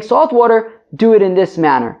want to make salt water, do it in this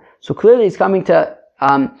manner. So clearly he's coming to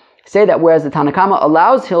say that whereas the Tanna Kama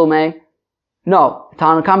allows hilme, no,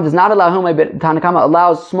 Tanna Kama does not allow hilme, but Tanna Kama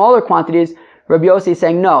allows smaller quantities. Rabbi Yossi is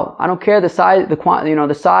saying, no, I don't care the size,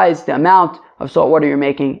 the amount of salt water you're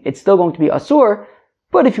making. It's still going to be asur,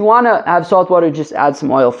 But if you want to have salt water, just add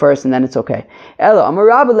some oil first and then it's okay. Elo, Amar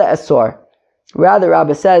Rabba le'asor. Rather,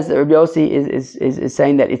 Rabba says that Rabbi Yossi is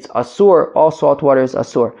saying that it's asur, all salt water is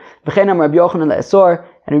asur. V'chein Amar Rabbi Yochanan le'asor,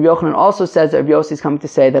 and Rabbi Yochanan also says that Rabbi Yossi is coming to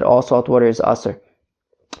say that all salt water is asur,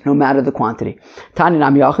 no matter the quantity. Tani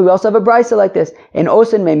Nam Yachi, we also have a brisa like this. In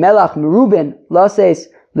Osen me melach merubin lases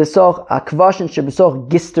lesoch akvashin shebesoch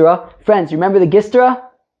gistra. Friends, you remember the gistra?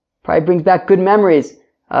 Probably brings back good memories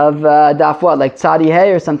of daf what, like tzadi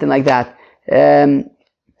hay or something like that.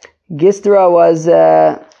 Gistra was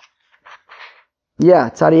tzadi hay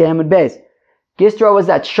amud beis. Gistra was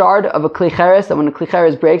that shard of a klicheres, that when the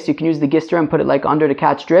klicheres breaks, you can use the gistra and put it like under to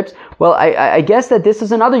catch drips. Well, I guess that this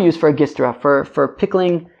is another use for a gistra, for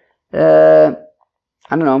pickling,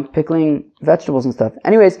 pickling vegetables and stuff.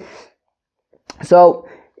 Anyways, so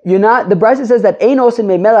the Brisa says that ein osin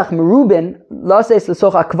me melach merubin lases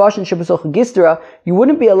lesoch akvashin shebesoch gistra. You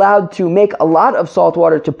wouldn't be allowed to make a lot of salt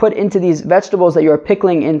water to put into these vegetables that you're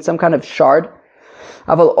pickling in some kind of shard.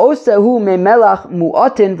 Aval osehu me melach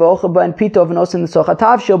mu'atin v'ochaba and pitov and osin lesoch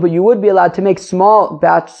atavshil. But you would be allowed to make small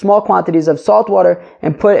quantities of salt water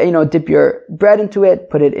and put, dip your bread into it,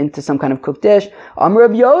 put it into some kind of cooked dish. Amar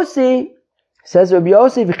Rabbi Yossi. Says Rabbi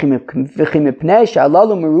Yossi, v'chimipnei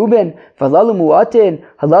sha'alalu merubin, v'alalu mu'atin,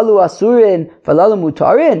 halalu asurin, v'alalu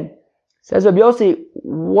mutarin. Says Rabbi Yossi,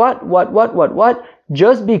 what?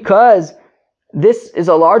 Just because this is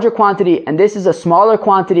a larger quantity and this is a smaller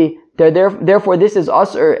quantity, therefore this is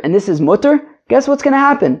asur and this is mutter, guess what's going to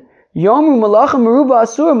happen? Yomu malacha meruba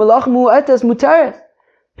asur, malacha mu'atas mutaris.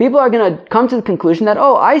 People are going to come to the conclusion that,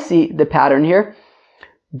 I see the pattern here.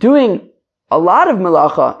 Doing a lot of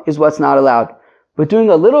melacha is what's not allowed. But doing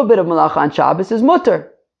a little bit of melacha on Shabbos is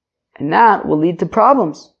mutter. And that will lead to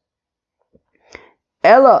problems.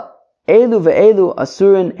 Ela, elu ve'elu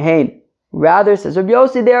asurin hein. Rather, says Rabbi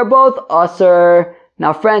Yossi, they are both asur.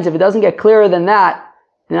 Now friends, if it doesn't get clearer than that,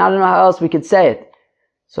 then I don't know how else we could say it.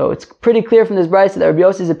 So it's pretty clear from this brisa that Rabbi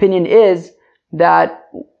Yossi's opinion is that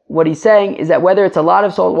what he's saying is that whether it's a lot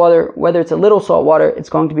of salt water, whether it's a little salt water, it's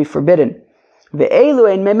going to be forbidden. If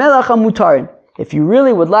you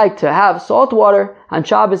really would like to have salt water on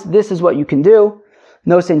Shabbos, this is what you can do.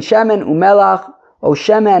 Nosin shemen umelach o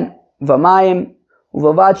shemen v'mayim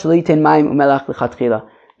uvavad shliten mayim umelach lechatchila.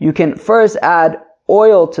 You can first add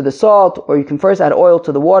oil to the salt, or you can first add oil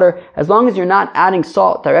to the water. As long as you're not adding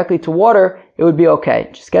salt directly to water, it would be okay.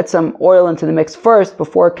 Just get some oil into the mix first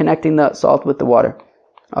before connecting the salt with the water.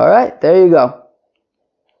 Alright, there you go.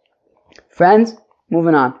 Friends,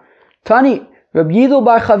 moving on. Tani, Rabbi Yidul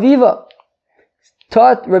bar Chaviva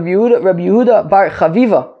taught Rabbi Yehuda bar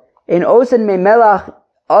Chaviva in Osen me melach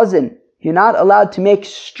azin. You're not allowed to make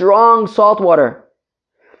strong salt water.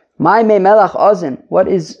 My me melach azin. What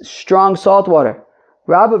is strong salt water?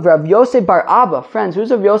 Rav Yosef bar Abba. Friends,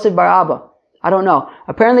 who's Rav Yosef bar Abba? I don't know.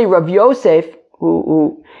 Apparently Rav Yosef,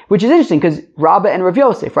 which is interesting because Rabba and Rav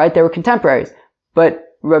Yosef, right? They were contemporaries.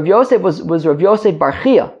 But Rav Yosef was Rav Yosef bar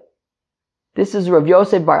Chia. This is Rav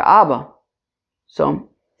Yosef bar Abba. So,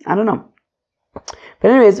 I don't know.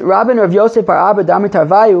 But anyways, Rabbi and Rav Yosef bar Abba damir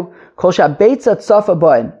tarvayu kol shabeitza tzafa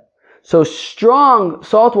ba'in. So strong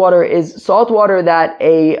salt water is salt water that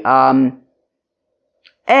a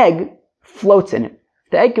egg floats in it.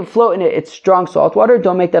 If the egg can float in it, it's strong salt water.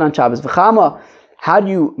 Don't make that on Shabbos. V'chama, how do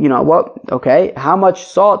you how much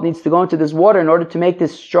salt needs to go into this water in order to make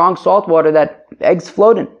this strong salt water that eggs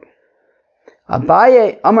float in?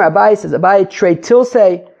 Abaye says, trei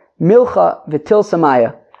tilse milcha v'tilsa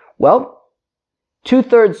maya. Well,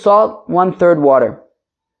 2/3 salt, 1/3 water.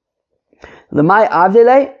 L'may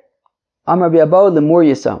avdele, amar biabo lemur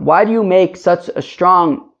yisa. Why do you make such a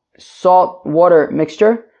strong salt water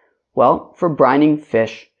mixture? Well, for brining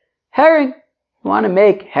fish. Herring. You want to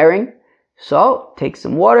make herring. So, take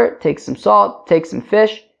some water, take some salt, take some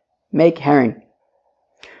fish, make herring.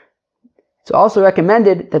 It's also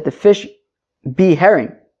recommended that the fish be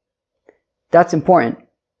herring. That's important.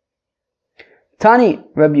 Tani,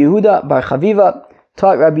 Rabbi Yehuda bar Chaviva,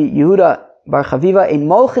 taught Rabbi Yehuda bar Chaviva, in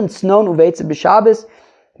molchen snon uveitze b'Shabbos,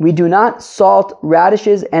 we do not salt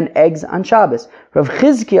radishes and eggs on Shabbos. Rav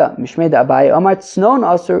Chizkiya, Mishmei da Abaye, Amar snon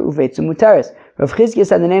asur uveitze muteres. Rav Chizkiya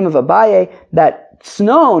said in the name of Abaye that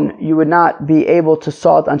snon you would not be able to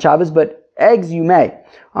salt on Shabbos, but eggs you may.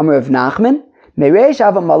 Amar Rav Nachman, Mereish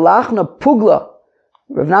ava malachna pugla.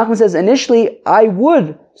 Rav Nachman says, initially, I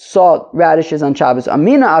would salt radishes on Shabbos.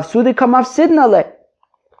 Amina afsudi kamav sidnale.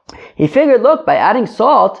 He figured, look, by adding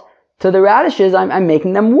salt to the radishes, I'm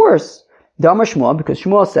making them worse. Damar Shmuel, because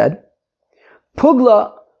Shmuel said,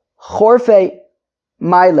 Pugla chorfe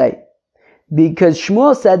maile. Because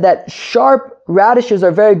Shmuel said that sharp radishes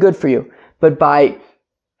are very good for you. But by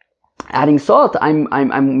adding salt,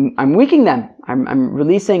 I'm weakening them. I'm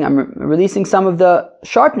releasing some of the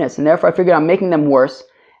sharpness, and therefore I figured I'm making them worse,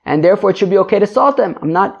 and therefore it should be okay to salt them.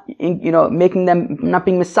 I'm not, making them, I'm not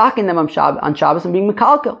being misaking them on Shabbos, I'm being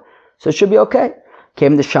mikalkel. So it should be okay.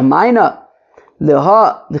 Came the Shamayna,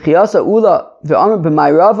 Leha, L'chiyasa Ula, Ve'amr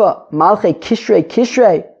b'mayrava, Malche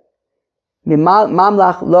Kishrei,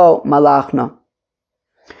 Mamlach lo malachna.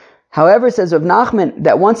 However, says Rav Nachman,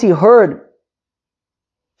 that once he heard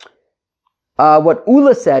what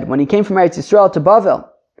Ula said when he came from Eretz Yisrael to Bavel,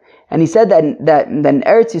 and he said that in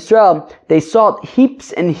Eretz Yisrael they salt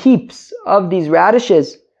heaps and heaps of these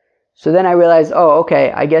radishes. So then I realized,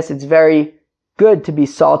 okay, I guess it's very good to be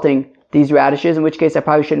salting these radishes, in which case I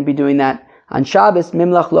probably shouldn't be doing that on Shabbos.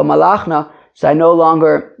 Mimlach lo malachna. So I no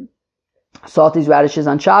longer salt these radishes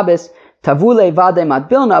on Shabbos. Tavule vade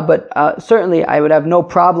matbilna, but certainly I would have no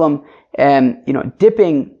problem,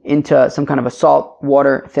 dipping into some kind of a salt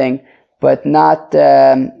water thing, but not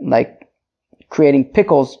like creating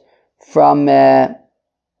pickles from these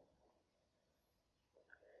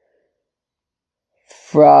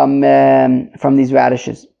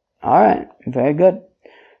radishes. All right, very good.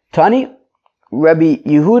 Tani, Rabbi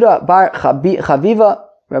Yehuda bar Chaviva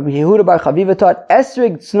taught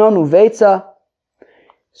esrig tznon uveitza.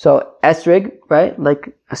 So esrig, right,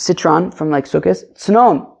 like a citron from like Sukkot.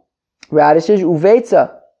 Tznon, radishes,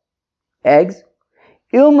 uveitza, eggs.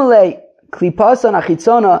 Ilmale klipasan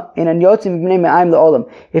achitzona in anyotzim b'nei me'ayim le'olam.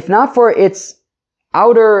 If not for its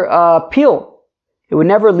outer peel, it would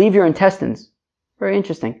never leave your intestines. Very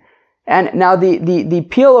interesting. And now the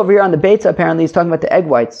peel over here on the beitza apparently is talking about the egg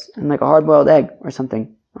whites and like a hard-boiled egg or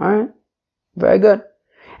something. All right, very good.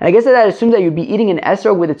 And I guess that assumes that you'd be eating an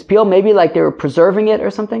esrog with its peel, maybe like they were preserving it or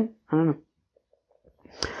something. I don't know.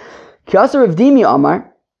 Kiasa Rav Dimi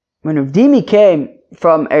Amar, when Rav Dimi came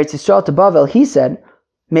from Eretz Yisrael to Bavel, he said,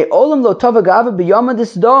 "Me olam lo tava gava b'yama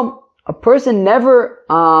disdom." A person never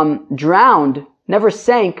drowned, never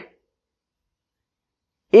sank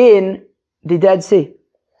in the Dead Sea.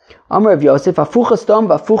 Amar Rav Yosef, afucha stom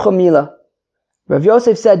v'afucha mila. Rav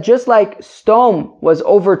Yosef said, just like stone was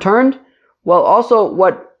overturned, well, also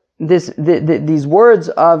what these words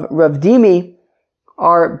of Rav Dimi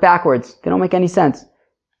are backwards. They don't make any sense.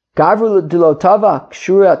 Gavru dulo tava,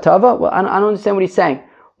 kshura tava. Well, I don't understand what he's saying.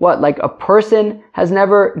 What, like a person has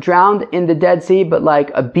never drowned in the Dead Sea, but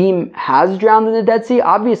like a beam has drowned in the Dead Sea?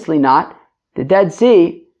 Obviously not. The Dead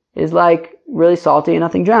Sea is like really salty and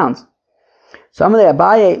nothing drowns. So Amalei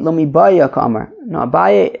Abaye lomibaya kamar. No,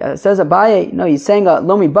 Abaye says Abaye. No, he's saying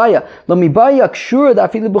lomibaya. Lomibaya kshura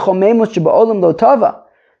dafilu b'chomemos shebaolam lo tava.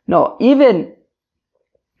 No, even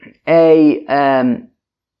a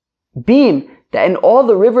beam that in all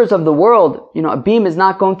the rivers of the world, a beam is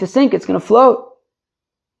not going to sink; it's going to float.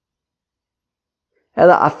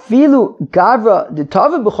 Ela afilu gavra de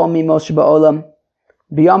tava b'chomemos shebaolam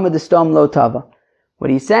b'yama destom lo tava. What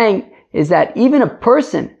he's saying is that even a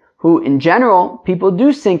person who, in general, people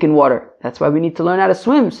do sink in water. That's why we need to learn how to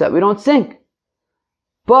swim, so that we don't sink.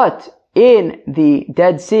 But in the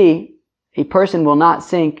Dead Sea, a person will not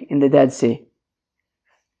sink in the Dead Sea.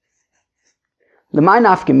 L'may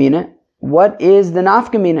nafkamina. What is the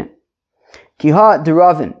nafkamina? Kiha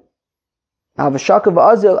deravin. Avashakav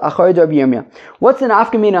azil achar Rabbi Yirmiyah. What's the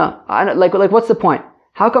nafkamina? Like, what's the point?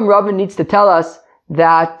 How come Ravin needs to tell us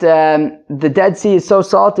that the Dead Sea is so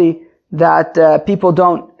salty that people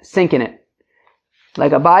don't sink in it?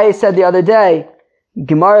 Like Abaye said the other day,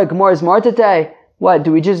 Gemara is martate. What,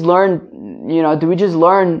 do we just learn,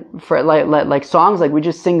 for like songs, like we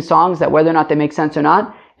just sing songs that whether or not they make sense or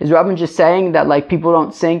not? Is Rabban just saying that like people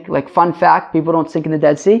don't sink, like fun fact, people don't sink in the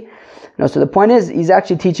Dead Sea? No, so the point is, he's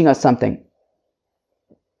actually teaching us something.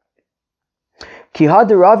 It's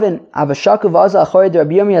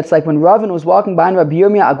like when Ravin was walking behind Rabbi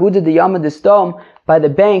Yirmiyah, Aguda de Yama de Stom, by the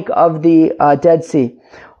bank of the Dead Sea.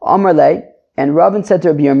 Amarle, and Ravin said to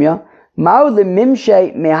Rabbi Yirmiyah,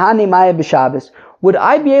 would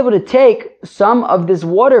I be able to take some of this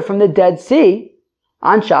water from the Dead Sea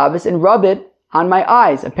on Shabbos and rub it on my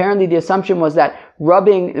eyes? Apparently the assumption was that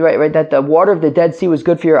rubbing, right, that the water of the Dead Sea was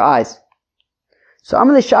good for your eyes. So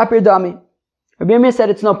Amarle Shapir Dami. Rabbi Yirmiyah said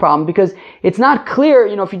it's no problem because it's not clear,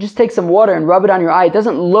 if you just take some water and rub it on your eye, it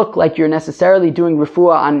doesn't look like you're necessarily doing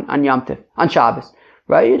refuah on Yom Tov, on Shabbos,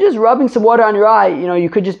 right? You're just rubbing some water on your eye, you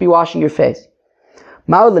could just be washing your face.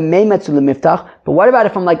 But what about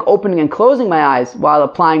if I'm like opening and closing my eyes while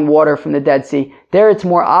applying water from the Dead Sea? There it's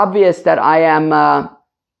more obvious that I am,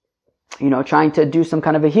 trying to do some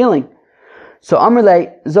kind of a healing. So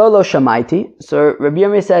Amrle Zolo Shamaiti. So Rabbi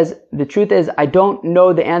Yirmiyah says, the truth is, I don't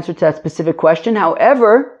know the answer to that specific question.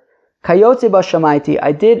 However, Kayotze b'shamaiti.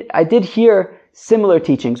 I did hear similar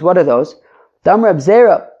teachings. What are those? Dam Reb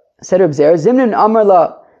Zera, said Reb Zera, Zimnin Amar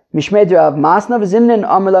la Mishmei de Rav Masna, Zimnin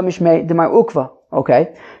Amar la Mishmei de Mar Ukva.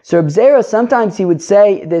 Okay, so Reb Zera, sometimes he would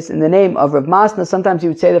say this in the name of Rav Masna, sometimes he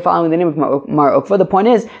would say the following in the name of Mar Ukva. The point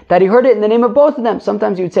is that he heard it in the name of both of them.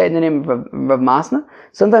 Sometimes he would say it in the name of Rav Masna,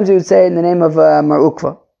 sometimes he would say it in the name of Mar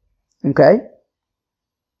Ukva. Okay?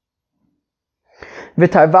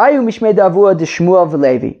 V'tarvayu Mishmei de Avua de Shmuel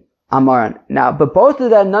v'Levi Amaran. Now, but both of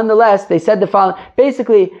them, nonetheless, they said the following.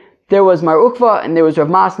 Basically, there was Mar Ukva and there was Rav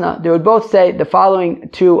Masna. They would both say the following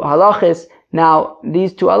two halachis. Now,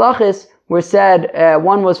 these two halachis were said,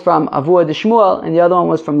 one was from Avua de Shmuel and the other one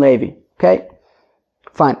was from Levi. Okay?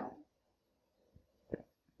 Fine.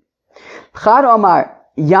 Chad Omar,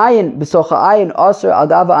 Yayin b'socha ayin aser al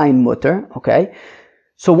gava ayin mutter. Okay?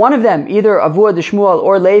 So one of them, either Avua de Shmuel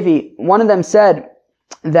or Levi, one of them said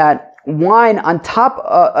that wine on top,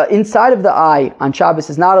 inside of the eye on Shabbos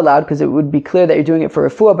is not allowed because it would be clear that you're doing it for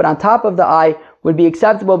refuah, but on top of the eye would be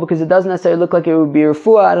acceptable because it doesn't necessarily look like it would be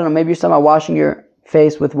refuah. I don't know, maybe you're somehow washing your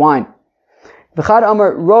face with wine. V'chad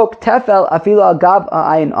amar rok tefel afilu al gav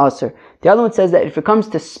ha'ayin aser. The other one says that if it comes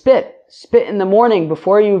to spit in the morning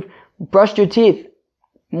before you've brushed your teeth,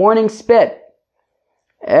 morning spit,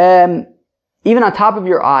 even on top of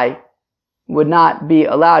your eye would not be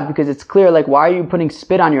allowed because it's clear, like, why are you putting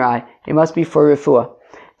spit on your eye? It must be for refuah.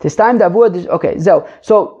 Okay, so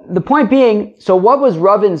the point being, so what was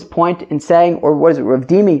Ravin's point in saying, or what is it, Rav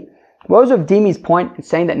Dimi? What was Rav Dimi's point in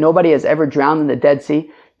saying that nobody has ever drowned in the Dead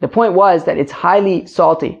Sea? The point was that it's highly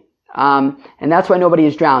salty, and that's why nobody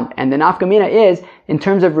is drowned. And the nafkamina is, in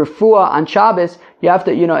terms of refuah on Shabbos, you have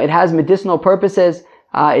to, it has medicinal purposes.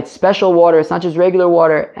 It's special water. It's not just regular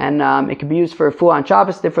water, and it can be used for refuah on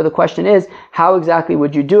Shabbos. Therefore, the question is, how exactly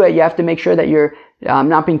would you do it? You have to make sure that you're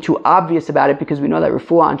not being too obvious about it, because we know that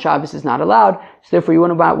refuah on Shabbos is not allowed. So therefore, you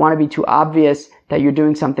wouldn't want to be too obvious that you're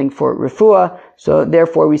doing something for refuah. So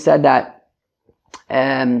therefore, we said that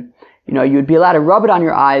you'd be allowed to rub it on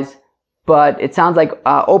your eyes, but it sounds like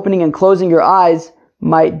opening and closing your eyes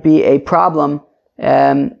might be a problem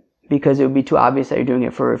because it would be too obvious that you're doing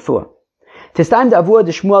it for refuah. So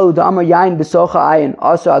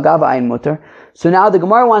now the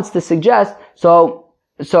Gemara wants to suggest, so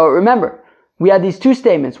remember, we had these two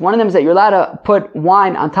statements. One of them is that you're allowed to put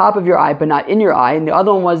wine on top of your eye, but not in your eye. And the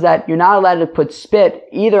other one was that you're not allowed to put spit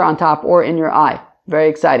either on top or in your eye. Very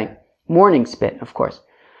exciting. Morning spit, of course.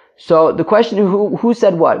 So the question, who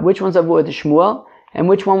said what? Which one's Avua de Shmuel and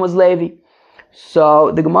which one was Levi?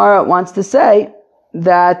 So the Gemara wants to say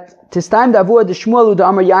that so let's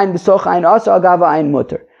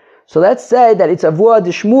say that it's Avua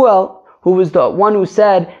de Shmuel who was the one who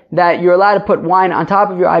said that you're allowed to put wine on top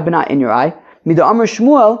of your eye but not in your eye. Because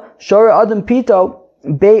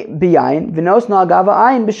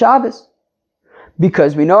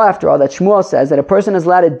we know, after all, that Shmuel says that a person is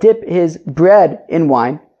allowed to dip his bread in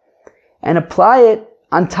wine and apply it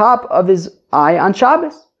on top of his eye on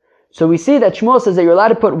Shabbos. So we see that Shmuel says that you're allowed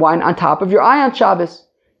to put wine on top of your eye on Shabbos.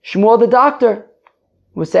 Shmuel the doctor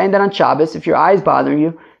was saying that on Shabbos, if your eye is bothering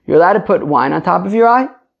you, you're allowed to put wine on top of your eye.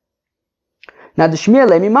 Now, the Shmuel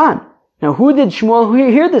Miman. Now, who did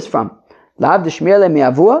Shmuel hear this from? Lav the Shmuel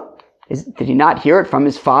Miavua? Did he not hear it from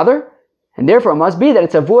his father? And therefore, it must be that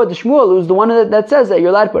it's Avua the Shmuel who's the one that says that you're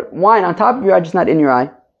allowed to put wine on top of your eye, just not in your eye.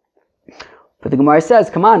 But the Gemara says,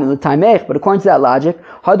 come on, but according to that logic,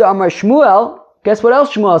 Hada Amar Shmuel, guess what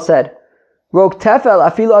else Shmuel said? Rok tefel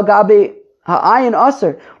afilu agabi ha'ayin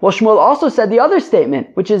aser. Well, Shmuel also said the other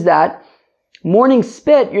statement, which is that morning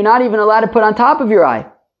spit, you're not even allowed to put on top of your eye.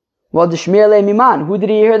 Well, the Shmuel miman, who did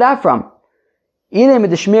he hear that from? So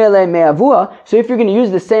if you're going to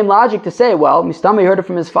use the same logic to say, well, Mistama heard it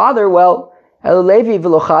from his father, well, El Levi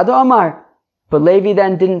v'lochado amar. But Levi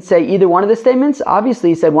then didn't say either one of the statements. Obviously,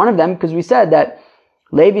 he said one of them, because we said that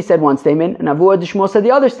Levi said one statement, and Avua de Shmuel said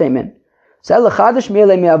the other statement. So rather,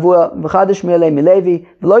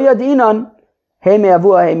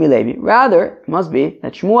 it must be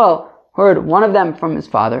that Shmuel heard one of them from his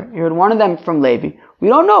father, he heard one of them from Levi. We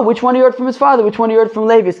don't know which one he heard from his father, which one he heard from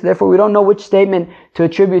Levi, so therefore we don't know which statement to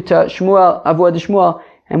attribute to Shmuel, Avua de Shmuel,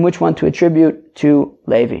 and which one to attribute to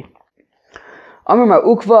Levi. Amar Mar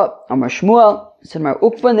Ukva, Amar Shmuel, said Mar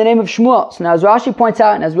Ukva in the name of Shmuel. So now as Rashi points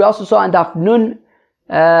out, and as we also saw in Daf Nun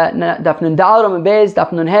Daled Amud Beis,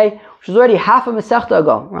 Daf Nun Hey, which was already half a Masechta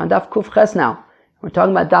ago. We're on Daf Kuf Ches now. We're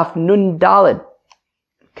talking about Daf Nun Daled.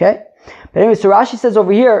 Okay? But anyway, so Rashi says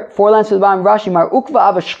over here, 4 lines to the bottom of Rashi, Mar Ukva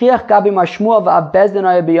av Shchiach Gabi Mar Shmuel v'av Bezdin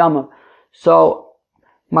Oya B'yamav. So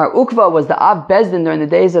Mar Ukva was the Av Bezdin during the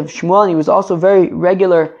days of Shmuel, and he was also very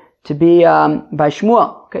regular to be by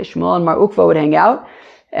Shmuel. Okay, Shmuel and Mar Ukva would hang out,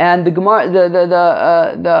 and the Gemara,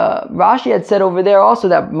 the Rashi had said over there also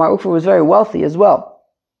that Mar Ukva was very wealthy as well.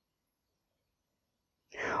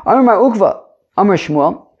 Amar Mar Ukva, Amar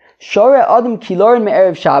Shmuel, Shore Adam Kilorin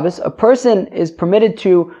Me'erev Shabbos. A person is permitted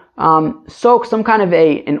to soak some kind of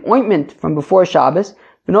an ointment from before Shabbos.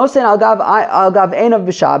 And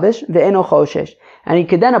he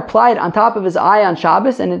could then apply it on top of his eye on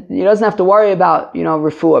Shabbos, and he doesn't have to worry about,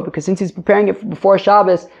 refuah, because since he's preparing it before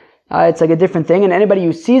Shabbos, it's like a different thing, and anybody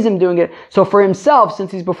who sees him doing it, so for himself,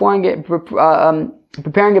 since he's preparing it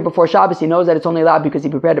before Shabbos, he knows that it's only allowed because he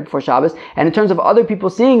prepared it before Shabbos, and in terms of other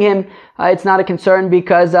people seeing him, it's not a concern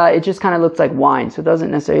because it just kind of looks like wine, so it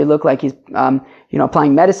doesn't necessarily look like he's,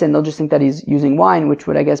 applying medicine. They'll just think that he's using wine, which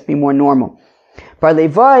would, I guess, be more normal. Bar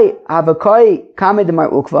Levi Havakai Kame de Mar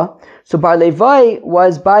Ukva. So Bar Levi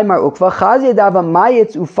was by Mar Ukva. Chazi Dava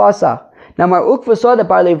Mayitz Ufasa. Now Mar Ukva saw that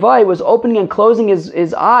Bar Levi was opening and closing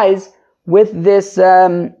his eyes with this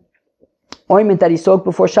ointment that he soaked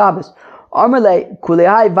before Shabbos. Amarle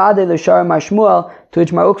Kulehai Vade L'Shar Mar Shmuel. To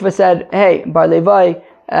which Mar Ukva said, "Hey, Bar Levi,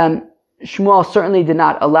 Shmuel certainly did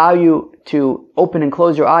not allow you to open and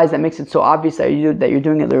close your eyes. That makes it so obvious that you're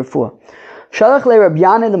doing it l'refuah." Shalach le Rabbi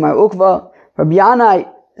Yanai le Mar Ukva. Rabbi Yanai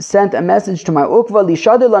sent a message to Mar Ukva.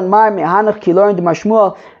 Lishadilan Mar mehanach kilorin de Mar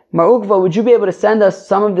Shmuel. Mar Ukva, would you be able to send us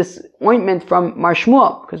some of this ointment from Mar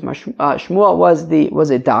Shmuel? Because Shmuel was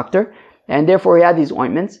a doctor, and therefore he had these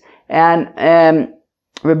ointments. And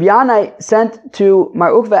Rabbi Yanai sent to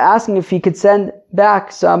Mar Ukva asking if he could send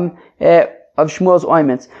back some of Shmuel's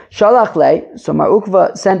ointments. Shalach le. So Mar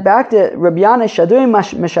Ukva sent back to Rabbi Yanai, Shadurim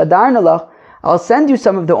meshadarna lach. I'll send you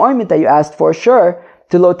some of the ointment that you asked for, sure.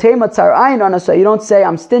 To lotei matzar ayin on us, so you don't say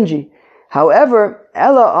I'm stingy. However,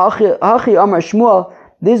 Ella hachi amar Shmuel.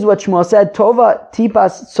 This is what Shmuel said: Tova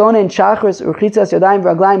tipas sonen chachris urchitzas yadayim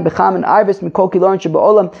v'raglayim b'cham and arvis mikol kilorin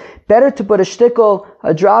shebe'olam. Better to put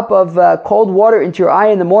a drop of cold water into your eye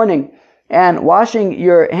in the morning and washing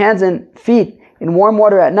your hands and feet in warm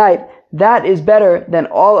water at night. That is better than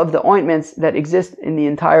all of the ointments that exist in the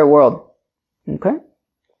entire world. Okay.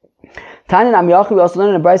 Tanin Am Yachi, we also learn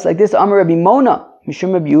in a brayso like this. Amar Rabbi Mona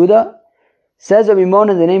Mishum Rabbi Yehuda, says Rabbi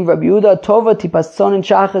Mona, the name of Rabbi Yehuda, Tova tipas sonen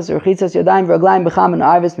chachas urchitzas yadayim v'raglayim b'cham and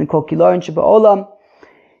arvis mikol kilorin shebe'olam.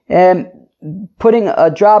 Putting a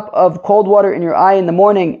drop of cold water in your eye in the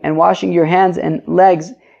morning and washing your hands and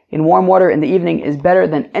legs in warm water in the evening is better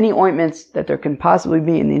than any ointments that there can possibly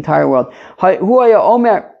be in the entire world. Huaya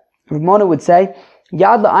Omer, Rabbi Mona would say,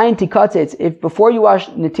 Yad la'ayin tikatzetz. If before you wash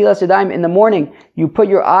netilas yadayim in the morning, you put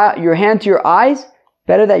your hand to your eyes,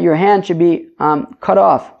 better that your hand should be cut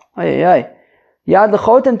off. Yad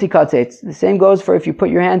lechotem tikatzetz. The same goes for if you put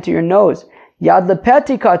your hand to your nose. Yad lepet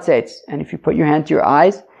tikatzetz. And if you put your hand to your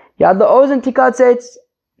eyes. Yad leozen tikatzetz.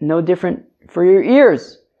 No different for your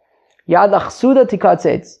ears. Yad lachsuda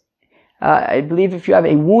tikatzetz. I believe if you have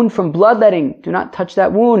a wound from bloodletting, do not touch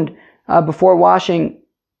that wound before washing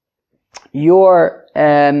your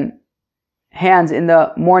hands in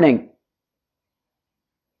the morning.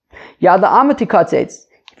 Yad la'ama tikatzetz.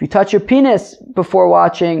 If you touch your penis before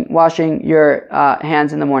washing your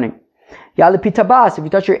hands in the morning. Yad lepitabas. If you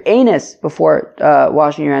touch your anus before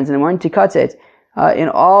washing your hands in the morning, tikatzetz. In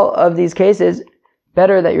all of these cases,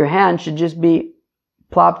 better that your hand should just be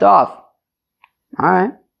plopped off.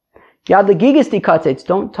 Alright. Yad legigas tikatzetz.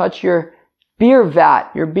 Don't touch your beer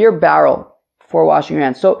vat, your beer barrel, before washing your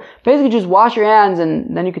hands. So basically just wash your hands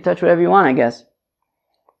and then you can touch whatever you want, I guess.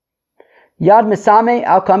 Yad mesame,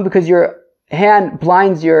 how come? Because your hand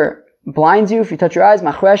blinds you. If you touch your eyes,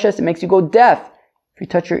 machreshes, it makes you go deaf. If you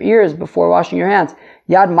touch your ears before washing your hands.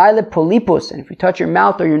 Yad maile polipus, and if you touch your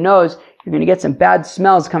mouth or your nose, you're going to get some bad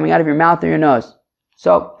smells coming out of your mouth or your nose.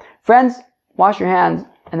 So, friends, wash your hands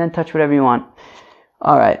and then touch whatever you want.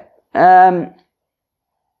 Alright.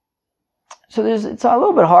 So it's a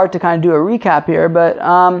little bit hard to kind of do a recap here, but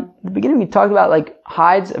at the beginning we talked about like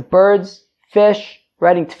hides of birds, fish,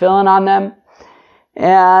 writing tefillin on them,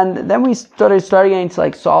 and then we started getting into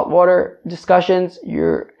like saltwater discussions.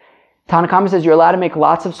 Tanakama says you're allowed to make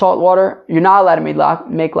lots of salt water. You're not allowed to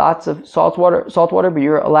make lots of salt water, but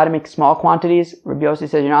you're allowed to make small quantities. Rabbi Yossi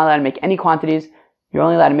says you're not allowed to make any quantities. You're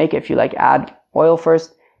only allowed to make it if you like add oil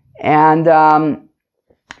first. And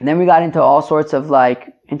then we got into all sorts of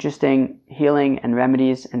like interesting healing and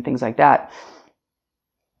remedies and things like that.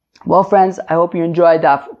 Well, friends, I hope you enjoyed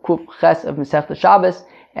Daf Kuf Ches of Masechta Shabbos,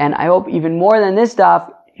 and I hope even more than this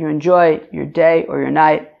Daf, you enjoy your day or your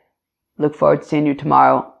night. Look forward to seeing you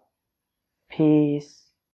tomorrow. Peace.